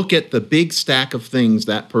 look at the big stack of things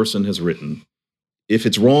that person has written, if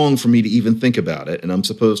it's wrong for me to even think about it, and I'm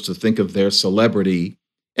supposed to think of their celebrity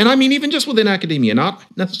And I mean, even just within academia, not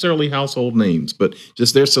necessarily household names, but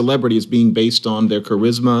just their celebrity is being based on their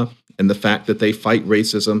charisma and the fact that they fight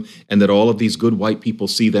racism and that all of these good white people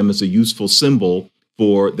see them as a useful symbol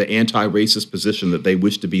for the anti racist position that they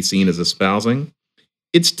wish to be seen as espousing.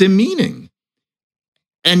 It's demeaning.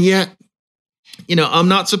 And yet, I'm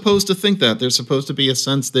not supposed to think that. There's supposed to be a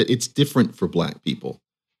sense that it's different for Black people.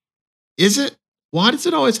 Is it? Why does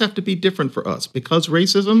it always have to be different for us? Because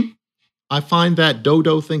racism? I find that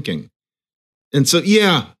dodo thinking. And so,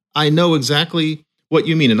 yeah, I know exactly what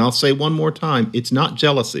you mean. And I'll say one more time, it's not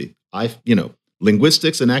jealousy.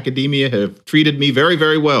 Linguistics and academia have treated me very,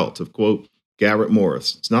 very well, to quote Garrett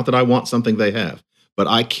Morris. It's not that I want something they have, but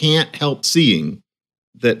I can't help seeing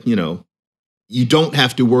that, you don't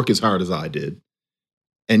have to work as hard as I did.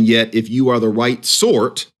 And yet, if you are the right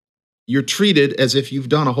sort, you're treated as if you've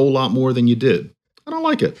done a whole lot more than you did. I don't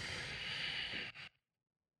like it.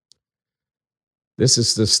 This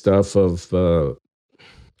is the stuff of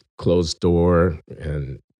closed door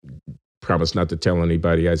and promise not to tell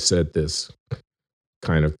anybody I said this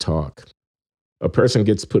kind of talk. A person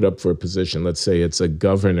gets put up for a position, let's say it's a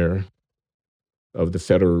governor of the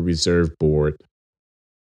Federal Reserve Board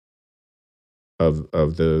of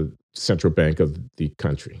the central bank of the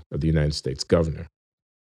country, of the United States, governor.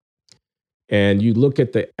 And you look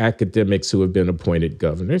at the academics who have been appointed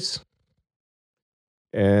governors,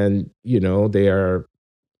 and, they are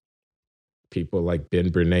people like Ben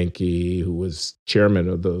Bernanke, who was chairman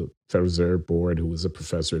of the Federal Reserve Board, who was a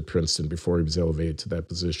professor at Princeton before he was elevated to that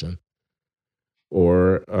position,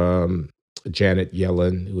 or Janet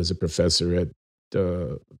Yellen, who was a professor at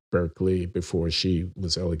Berkeley before she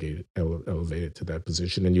was elevated to that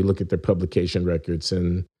position. And you look at their publication records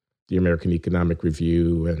in the American Economic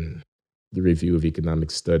Review and the Review of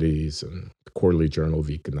Economic Studies and the Quarterly Journal of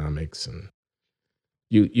Economics, and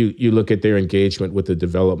you look at their engagement with the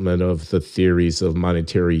development of the theories of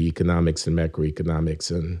monetary economics and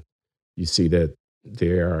macroeconomics, and you see that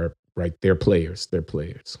they're players.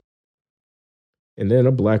 And then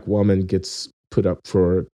a Black woman gets put up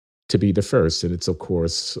to be the first, and it's, of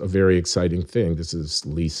course, a very exciting thing. This is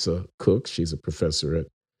Lisa Cook. She's a professor at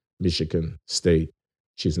Michigan State.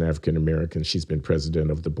 She's an African American. She's been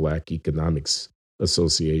president of the Black Economics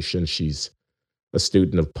Association. She's a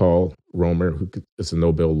student of Paul Romer, who is a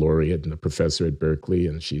Nobel laureate and a professor at Berkeley,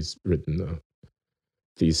 and she's written a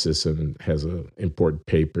thesis and has an important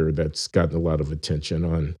paper that's gotten a lot of attention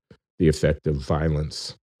on the effect of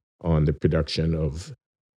violence on the production of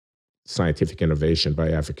scientific innovation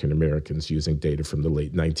by African Americans using data from the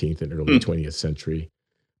late 19th and early 20th century.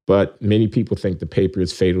 But many people think the paper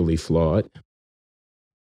is fatally flawed.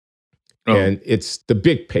 Oh. And it's the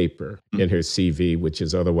big paper in her CV, which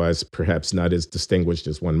is otherwise perhaps not as distinguished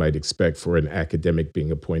as one might expect for an academic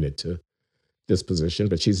being appointed to this position.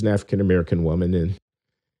 But she's an African-American woman. And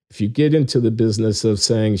if you get into the business of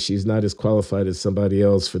saying she's not as qualified as somebody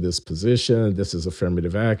else for this position, this is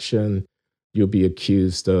affirmative action, you'll be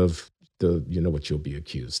accused of what you'll be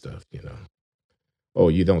accused of, Oh,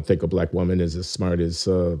 you don't think a Black woman is as smart as,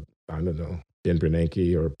 Ben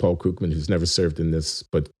Bernanke or Paul Krugman, who's never served in this,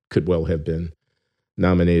 but could well have been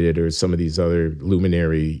nominated, or some of these other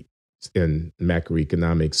luminaries in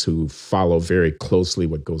macroeconomics who follow very closely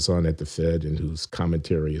what goes on at the Fed and whose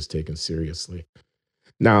commentary is taken seriously.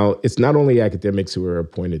 Now, it's not only academics who are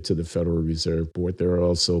appointed to the Federal Reserve Board. There are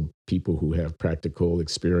also people who have practical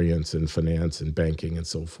experience in finance and banking and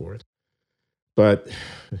so forth. But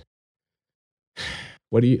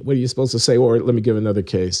what are you supposed to say? Or let me give another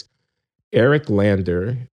case. Eric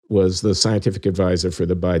Lander was the scientific advisor for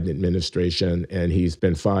the Biden administration, and he's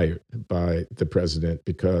been fired by the president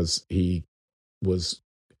because he was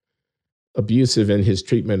abusive in his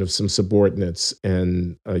treatment of some subordinates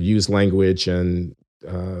and used language and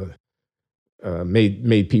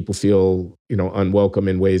made people feel, unwelcome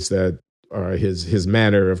in ways that are his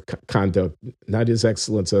manner of conduct, not his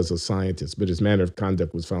excellence as a scientist, but his manner of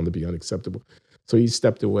conduct was found to be unacceptable. So he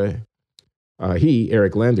stepped away.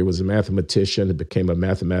 Eric Lander, was a mathematician who became a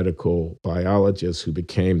mathematical biologist, who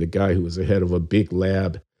became the guy who was the head of a big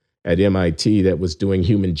lab at MIT that was doing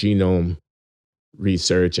human genome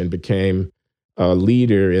research, and became a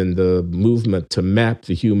leader in the movement to map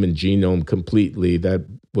the human genome completely. That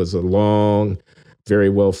was a long, very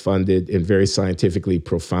well-funded and very scientifically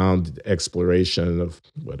profound exploration of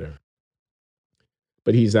whatever.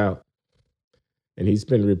 But he's out. And he's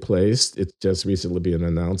been replaced. It's just recently been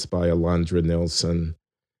announced by Alondra Nelson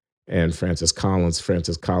and Francis Collins.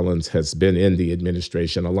 Francis Collins has been in the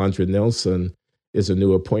administration. Alondra Nelson is a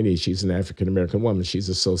new appointee. She's an African-American woman. She's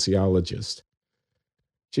a sociologist.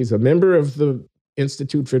 She's a member of the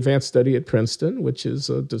Institute for Advanced Study at Princeton, which is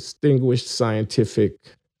a distinguished scientific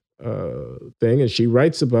thing. And she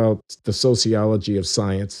writes about the sociology of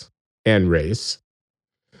science and race.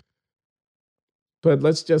 But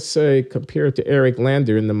let's just say, compared to Eric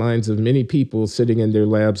Lander in the minds of many people sitting in their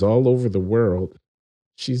labs all over the world,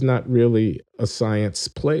 she's not really a science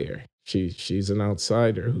player. She's an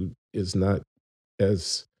outsider who is not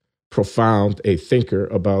as profound a thinker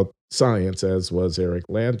about science as was Eric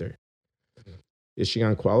Lander. Is she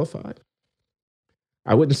unqualified?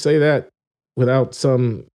 I wouldn't say that without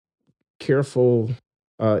some careful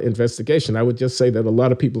investigation. I would just say that a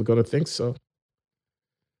lot of people are going to think so.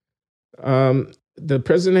 The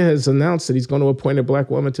president has announced that he's going to appoint a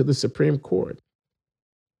black woman to the Supreme Court.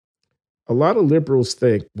 A lot of liberals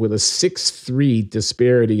think with a 6-3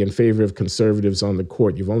 disparity in favor of conservatives on the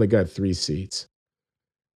court, you've only got 3 seats,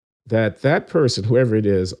 that person, whoever it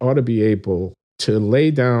is, ought to be able to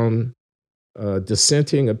lay down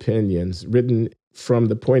dissenting opinions written from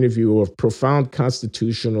the point of view of profound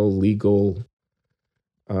constitutional legal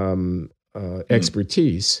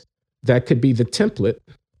expertise that could be the template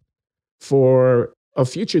for a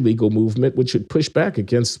future legal movement which would push back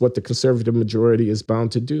against what the conservative majority is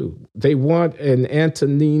bound to do. They want an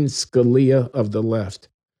Antonin Scalia of the left.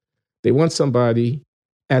 They want somebody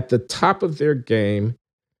at the top of their game.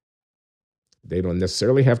 They don't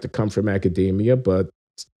necessarily have to come from academia, but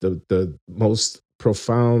the most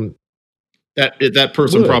profound. That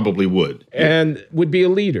person probably would. And would be a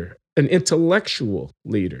leader, an intellectual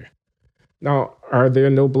leader. Now, are there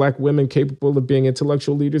no black women capable of being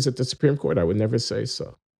intellectual leaders at the Supreme Court? I would never say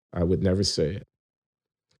so. I would never say it.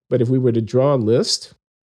 But if we were to draw a list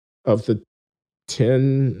of the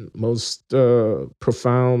 10 most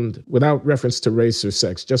profound, without reference to race or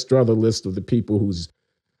sex, just draw the list of the people whose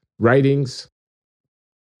writings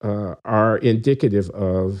are indicative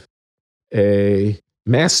of a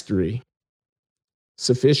mastery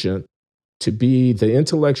sufficient to be the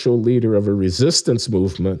intellectual leader of a resistance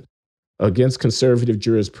movement against conservative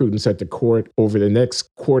jurisprudence at the court over the next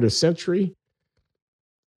quarter century,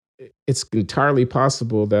 it's entirely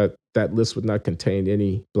possible that that list would not contain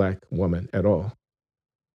any black woman at all.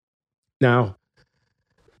 Now,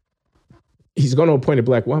 he's going to appoint a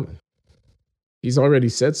black woman. He's already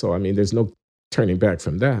said so. I mean, there's no turning back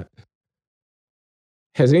from that.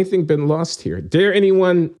 Has anything been lost here? Dare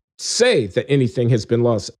anyone say that anything has been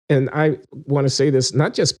lost? And I want to say this,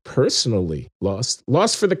 not just personally lost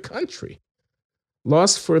for the country,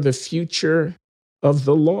 lost for the future of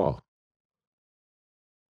the law.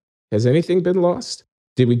 Has anything been lost?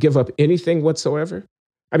 Did we give up anything whatsoever?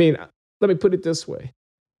 I mean, let me put it this way.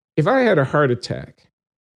 If I had a heart attack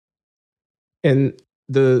and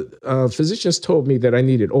the physicians told me that I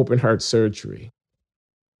needed open heart surgery,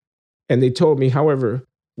 and they told me, however,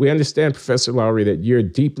 we understand, Professor Lowry, that you're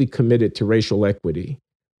deeply committed to racial equity.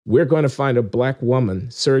 We're going to find a black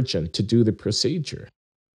woman surgeon to do the procedure.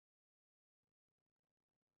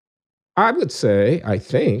 I would say, I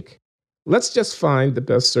think, let's just find the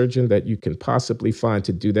best surgeon that you can possibly find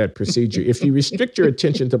to do that procedure. If you restrict your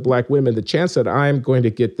attention to black women, the chance that I'm going to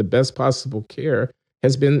get the best possible care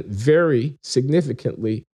has been very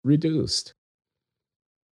significantly reduced.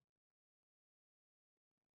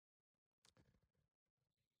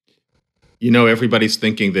 You know, everybody's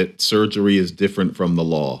thinking that surgery is different from the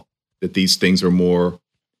law, that these things are more,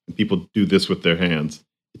 people do this with their hands.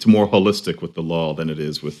 It's more holistic with the law than it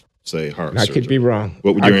is with, say, heart surgery. I could be wrong.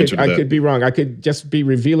 What would your answer to that? I could be wrong. I could just be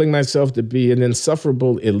revealing myself to be an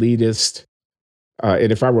insufferable elitist.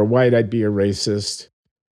 And if I were white, I'd be a racist.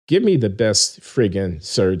 Give me the best friggin'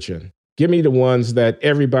 surgeon. Give me the ones that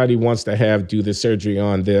everybody wants to have do the surgery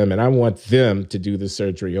on them, and I want them to do the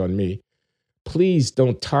surgery on me. Please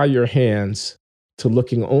don't tie your hands to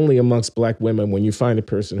looking only amongst black women when you find a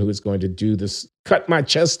person who is going to do this, cut my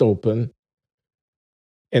chest open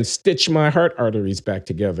and stitch my heart arteries back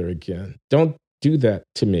together again. Don't do that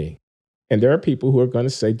to me. And there are people who are going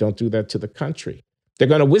to say, don't do that to the country. They're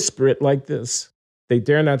going to whisper it like this. They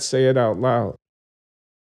dare not say it out loud.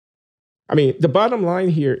 I mean, the bottom line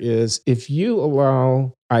here is if you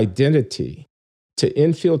allow identity to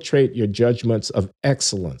infiltrate your judgments of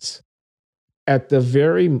excellence at the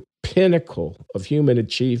very pinnacle of human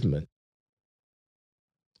achievement,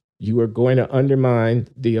 you are going to undermine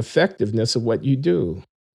the effectiveness of what you do.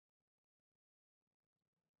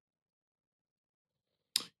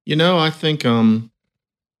 You know, I think I'm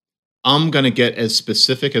going to get as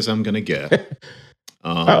specific as I'm going to get.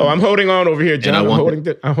 I'm holding on over here, John.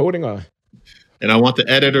 I'm holding on. And I want the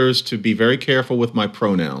editors to be very careful with my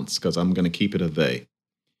pronouns because I'm going to keep it a they.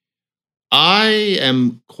 I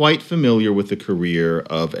am quite familiar with the career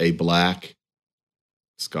of a black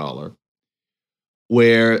scholar,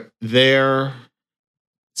 where their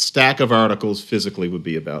stack of articles physically would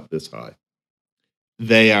be about this high.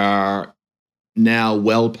 They are now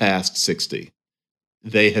well past 60.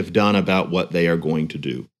 They have done about what they are going to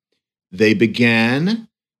do. They began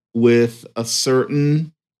with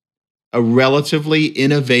a relatively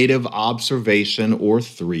innovative observation or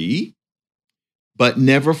three, but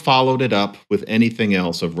never followed it up with anything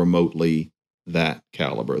else of remotely that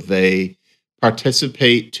caliber. They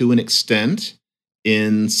participate to an extent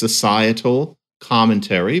in societal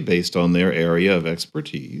commentary based on their area of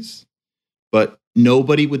expertise, but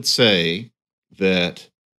nobody would say that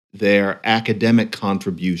their academic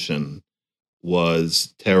contribution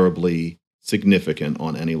was terribly significant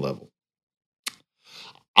on any level.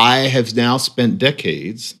 I have now spent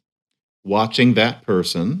decades watching that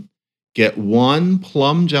person get one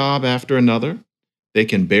plum job after another. They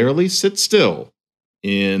can barely sit still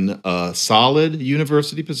in a solid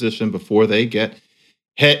university position before they get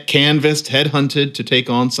canvassed, headhunted to take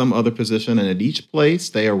on some other position. And at each place,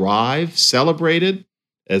 they arrive celebrated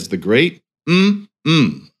as the great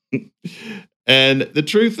And the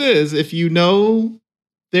truth is, if you know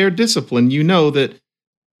their discipline, you know that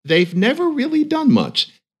they've never really done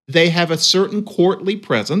much. They have a certain courtly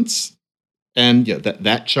presence, and yeah,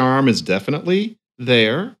 that charm is definitely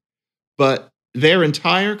there, but their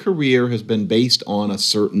entire career has been based on a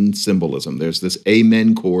certain symbolism. There's this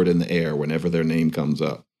amen chord in the air whenever their name comes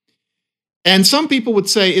up. And some people would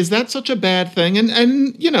say, is that such a bad thing?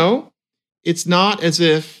 And you know, it's not as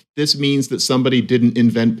if this means that somebody didn't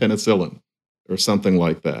invent penicillin or something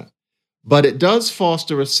like that. But it does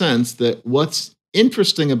foster a sense that what's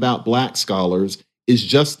interesting about Black scholars is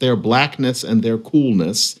just their Blackness and their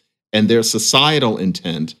coolness and their societal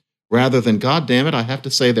intent, rather than, God damn it, I have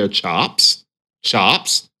to say their chops,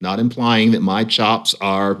 not implying that my chops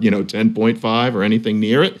are, 10.5 or anything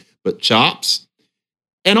near it, but chops.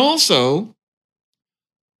 And also,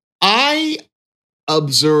 I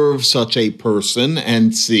observe such a person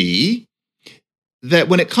and see that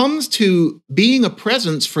when it comes to being a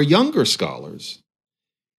presence for younger scholars,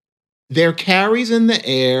 there carries in the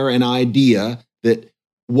air an idea that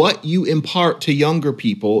what you impart to younger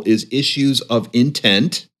people is issues of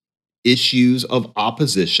intent, issues of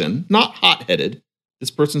opposition, not hot-headed.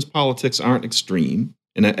 This person's politics aren't extreme.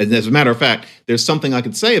 And as a matter of fact, there's something I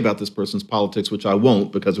could say about this person's politics, which I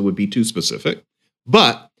won't because it would be too specific.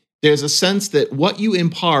 But there's a sense that what you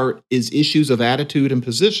impart is issues of attitude and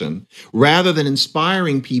position, rather than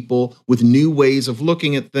inspiring people with new ways of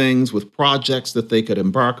looking at things, with projects that they could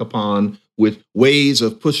embark upon, with ways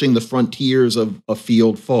of pushing the frontiers of a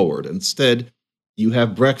field forward. Instead, you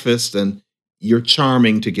have breakfast and you're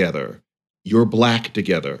charming together, you're Black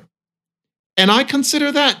together. And I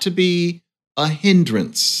consider that to be a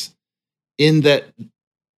hindrance, in that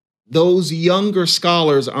those younger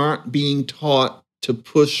scholars aren't being taught to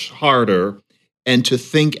push harder and to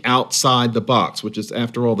think outside the box, which is,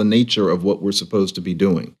 after all, the nature of what we're supposed to be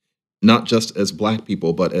doing, not just as Black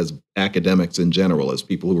people, but as academics in general, as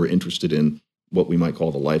people who are interested in what we might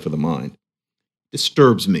call the life of the mind.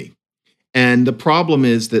 Disturbs me. And the problem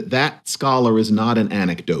is that scholar is not an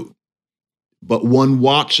anecdote, but one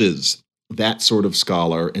watches that sort of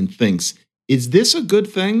scholar and thinks, is this a good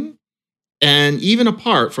thing? And even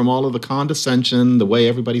apart from all of the condescension, the way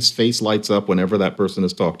everybody's face lights up whenever that person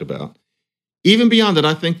is talked about, even beyond that,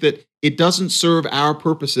 I think that it doesn't serve our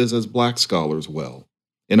purposes as Black scholars well.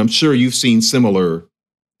 And I'm sure you've seen similar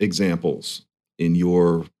examples in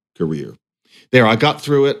your career. There, I got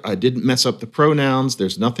through it. I didn't mess up the pronouns.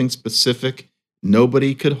 There's nothing specific.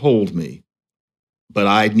 Nobody could hold me. But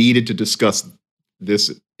I needed to discuss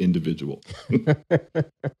this individual.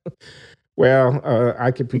 Well, I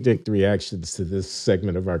can predict the reactions to this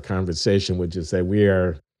segment of our conversation, which is that we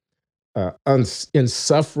are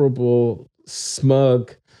insufferable,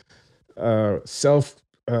 smug, self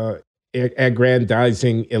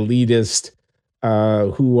aggrandizing elitist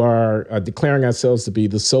who are declaring ourselves to be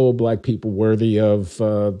the sole Black people worthy of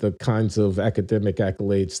the kinds of academic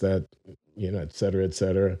accolades that, et cetera, et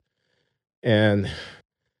cetera. And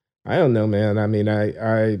I don't know, man. I mean,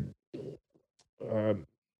 uh,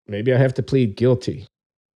 maybe I have to plead guilty.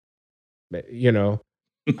 You know,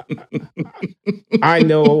 I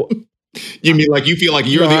know. You mean like you feel like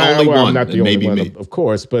you're the only one? I'm not the only one, of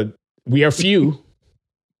course, but we are few.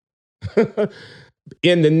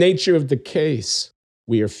 In the nature of the case,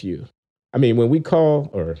 we are few. I mean, when I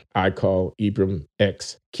call Ibram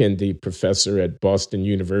X. Kendi professor at Boston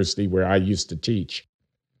University, where I used to teach,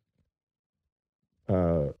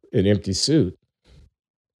 an empty suit.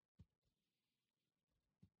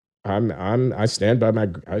 I stand on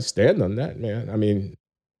that, man. I mean,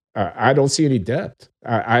 I don't see any depth.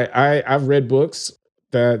 I've read books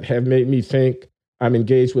that have made me think I'm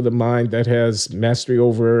engaged with a mind that has mastery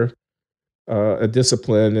over a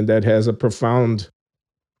discipline and that has a profound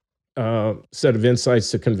set of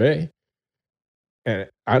insights to convey. And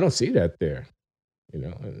I don't see that there, you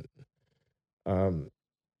know. And um,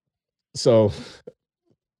 so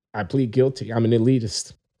I plead guilty. I'm an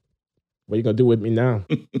elitist. What are you gonna do with me now?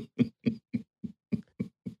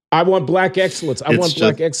 I want black excellence. I It's want just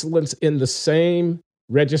black excellence in the same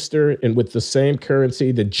register and with the same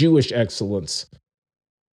currency that Jewish excellence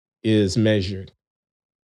is measured.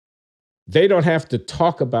 They don't have to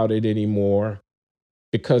talk about it anymore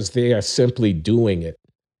because they are simply doing it.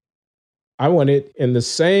 I want it in the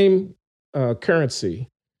same currency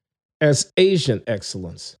as Asian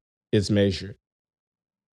excellence is measured.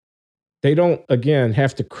 They don't, again,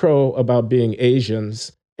 have to crow about being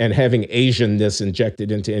Asians and having Asianness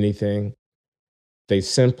injected into anything. They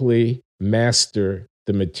simply master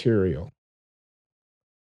the material.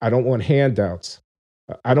 I don't want handouts.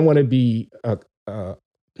 I don't want to be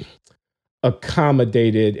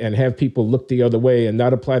accommodated and have people look the other way and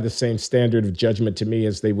not apply the same standard of judgment to me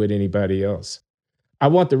as they would anybody else. I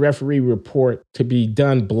want the referee report to be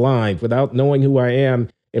done blind without knowing who I am.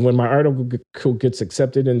 And when my article gets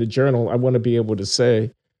accepted in the journal, I want to be able to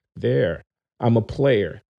say, there, I'm a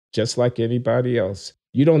player, just like anybody else.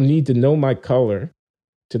 You don't need to know my color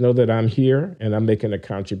to know that I'm here and I'm making a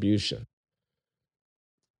contribution.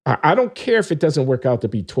 I don't care if it doesn't work out to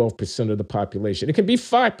be 12% of the population. It can be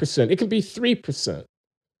 5%, it can be 3%.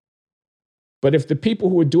 But if the people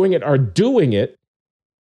who are doing it,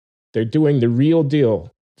 they're doing the real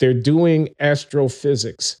deal. They're doing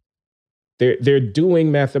astrophysics. They're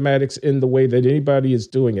doing mathematics in the way that anybody is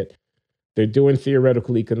doing it. They're doing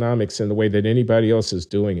theoretical economics in the way that anybody else is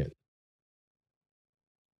doing it.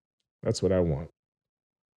 That's what I want.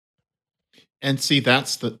 and see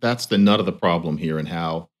that's the nut of the problem here, and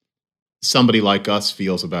how somebody like us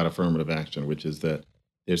feels about affirmative action, which is that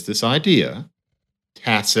there's this idea,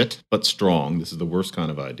 tacit but strong. This is the worst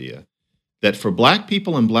kind of idea, that for black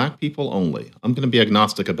people and black people only, I'm going to be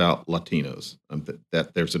agnostic about Latinos,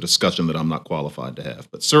 that there's a discussion that I'm not qualified to have.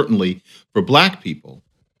 But certainly for black people,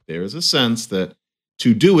 there is a sense that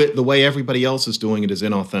to do it the way everybody else is doing it is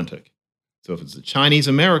inauthentic. So if it's a Chinese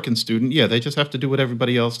American student, yeah, they just have to do what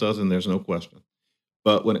everybody else does, and there's no question.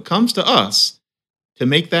 But when it comes to us, to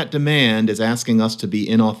make that demand is asking us to be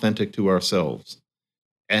inauthentic to ourselves.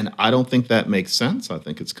 And I don't think that makes sense. I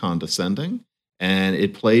think it's condescending. And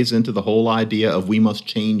it plays into the whole idea of we must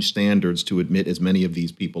change standards to admit as many of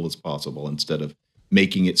these people as possible instead of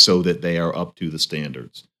making it so that they are up to the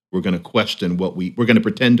standards. We're going to we're going to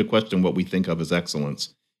pretend to question what we think of as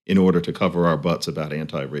excellence in order to cover our butts about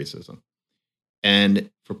anti-racism. And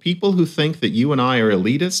for people who think that you and I are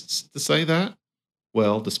elitists to say that,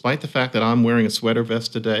 well, despite the fact that I'm wearing a sweater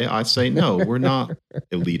vest today, I say no, we're not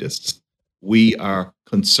elitists. We are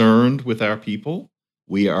concerned with our people.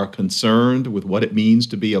 We are concerned with what it means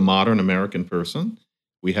to be a modern American person.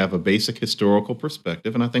 We have a basic historical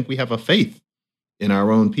perspective, and I think we have a faith in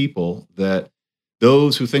our own people that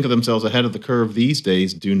those who think of themselves ahead of the curve these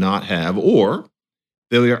days do not have, or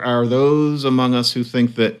there are those among us who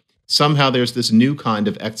think that somehow there's this new kind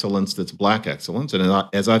of excellence that's black excellence. And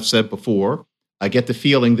as I've said before, I get the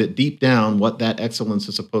feeling that deep down, what that excellence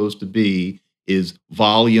is supposed to be is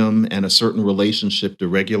volume and a certain relationship to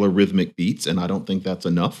regular rhythmic beats. And I don't think that's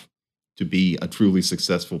enough to be a truly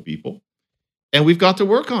successful people. And we've got to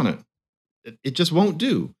work on it. It just won't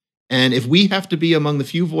do. And if we have to be among the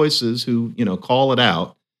few voices who, call it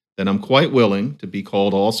out, then I'm quite willing to be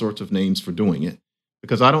called all sorts of names for doing it.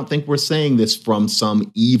 Because I don't think we're saying this from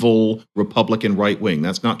some evil Republican right wing.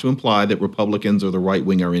 That's not to imply that Republicans or the right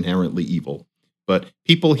wing are inherently evil. But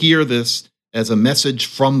people hear this as a message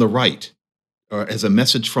from the right or as a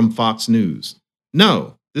message from Fox News.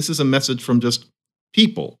 No, this is a message from just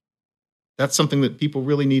people. That's something that people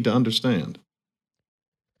really need to understand.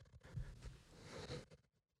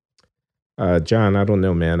 John, I don't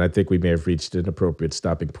know, man. I think we may have reached an appropriate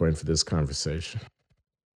stopping point for this conversation.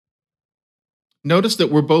 Notice that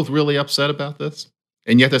we're both really upset about this.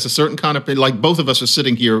 And yet there's a certain kind of, like both of us are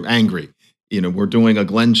sitting here angry. We're doing a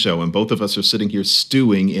Glenn show and both of us are sitting here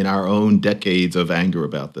stewing in our own decades of anger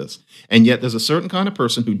about this. And yet there's a certain kind of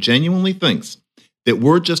person who genuinely thinks that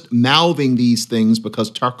we're just mouthing these things because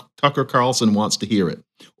Tucker Carlson wants to hear it,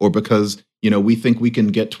 or because, we think we can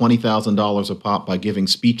get $20,000 a pop by giving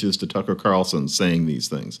speeches to Tucker Carlson saying these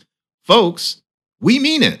things. Folks, we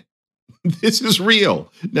mean it. This is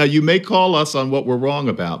real. Now, you may call us on what we're wrong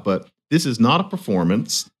about, but this is not a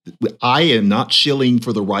performance. I am not shilling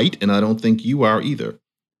for the right, and I don't think you are either.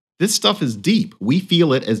 This stuff is deep. We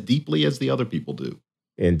feel it as deeply as the other people do.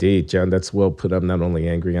 Indeed, John, that's well put. I'm not only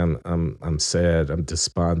angry, I'm sad, I'm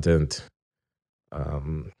despondent,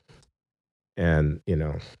 um, and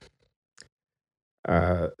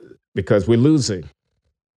uh, because we're losing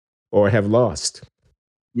or have lost.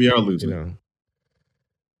 We are You losing. know,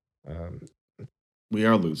 um, We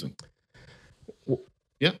are losing. w-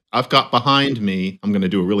 Yeah. I've got behind me, I'm going to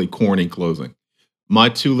do a really corny closing. My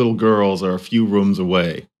two little girls are a few rooms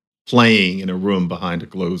away playing in a room behind a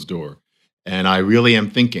closed door. And I really am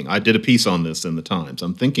thinking, I did a piece on this in the Times.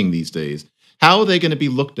 I'm thinking these days, how are they going to be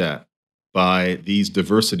looked at by these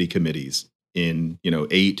diversity committees in,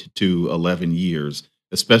 8 to 11 years,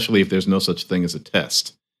 especially if there's no such thing as a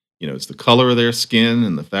test? It's the color of their skin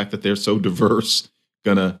and the fact that they're so diverse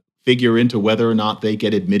going to figure into whether or not they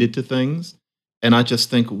get admitted to things. And I just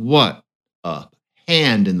think, what a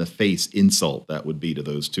hand in the face insult that would be to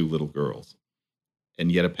those two little girls.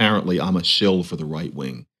 And yet, apparently, I'm a shill for the right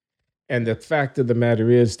wing. and the fact of the matter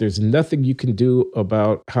is, there's nothing you can do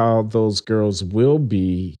about how those girls will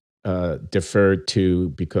be deferred to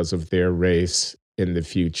because of their race in the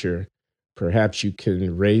future. Perhaps you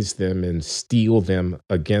can raise them and steel them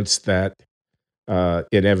against that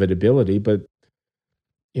inevitability, but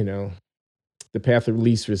you know, the path of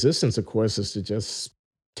least resistance, of course, is to just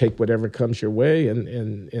take whatever comes your way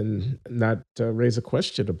and not raise a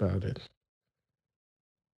question about it.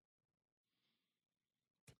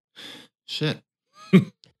 Shit.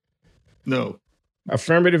 No.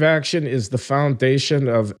 Affirmative action is the foundation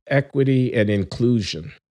of equity and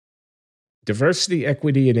inclusion. Diversity,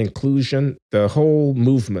 equity, and inclusion, the whole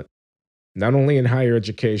movement, not only in higher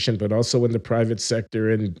education, but also in the private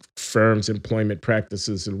sector and firms, employment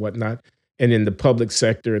practices, and whatnot, and in the public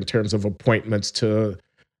sector in terms of appointments to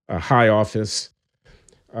a high office,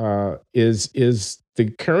 is the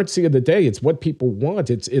currency of the day. It's what people want.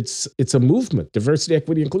 It's a movement. Diversity,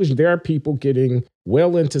 equity, inclusion. There are people getting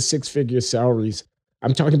well into six-figure salaries.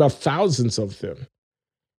 I'm talking about thousands of them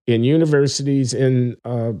in universities, in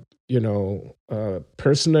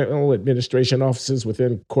personnel administration offices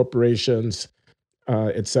within corporations,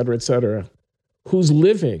 et cetera, et cetera, whose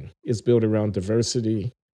living is built around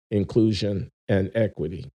diversity, inclusion, and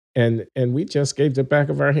equity. And we just gave the back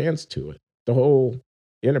of our hands to it, the whole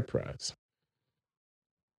enterprise.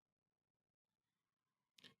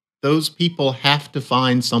 Those people have to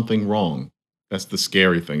find something wrong. That's the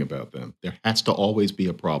scary thing about them. There has to always be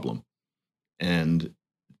a problem. And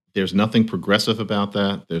there's nothing progressive about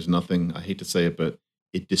that. There's nothing, I hate to say it, but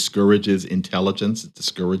it discourages intelligence, it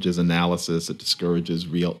discourages analysis, it discourages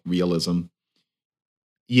realism.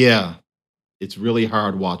 Yeah, it's really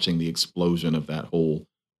hard watching the explosion of that whole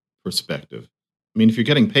perspective. I mean, if you're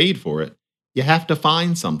getting paid for it, you have to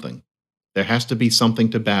find something. There has to be something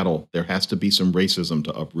to battle. There has to be some racism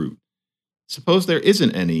to uproot. Suppose there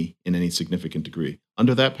isn't any in any significant degree.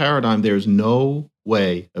 Under that paradigm, there's no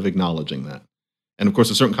way of acknowledging that. And of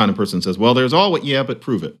course, a certain kind of person says, well, there's always, yeah, but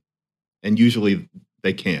prove it. And usually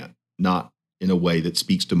they can't, not in a way that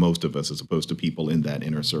speaks to most of us as opposed to people in that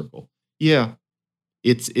inner circle. Yeah,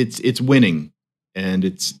 it's winning and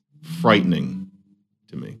it's frightening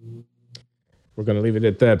to me. We're going to leave it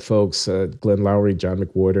at that, folks. Glenn Lowry, John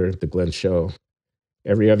McWhorter, The Glenn Show.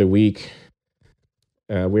 Every other week,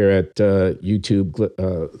 we're at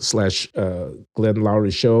YouTube slash Glenn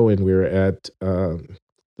Lowry Show, and we're at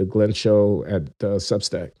The Glenn Show at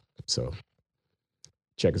Substack. So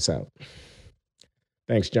check us out.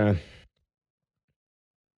 Thanks, John.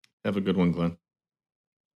 Have a good one, Glenn.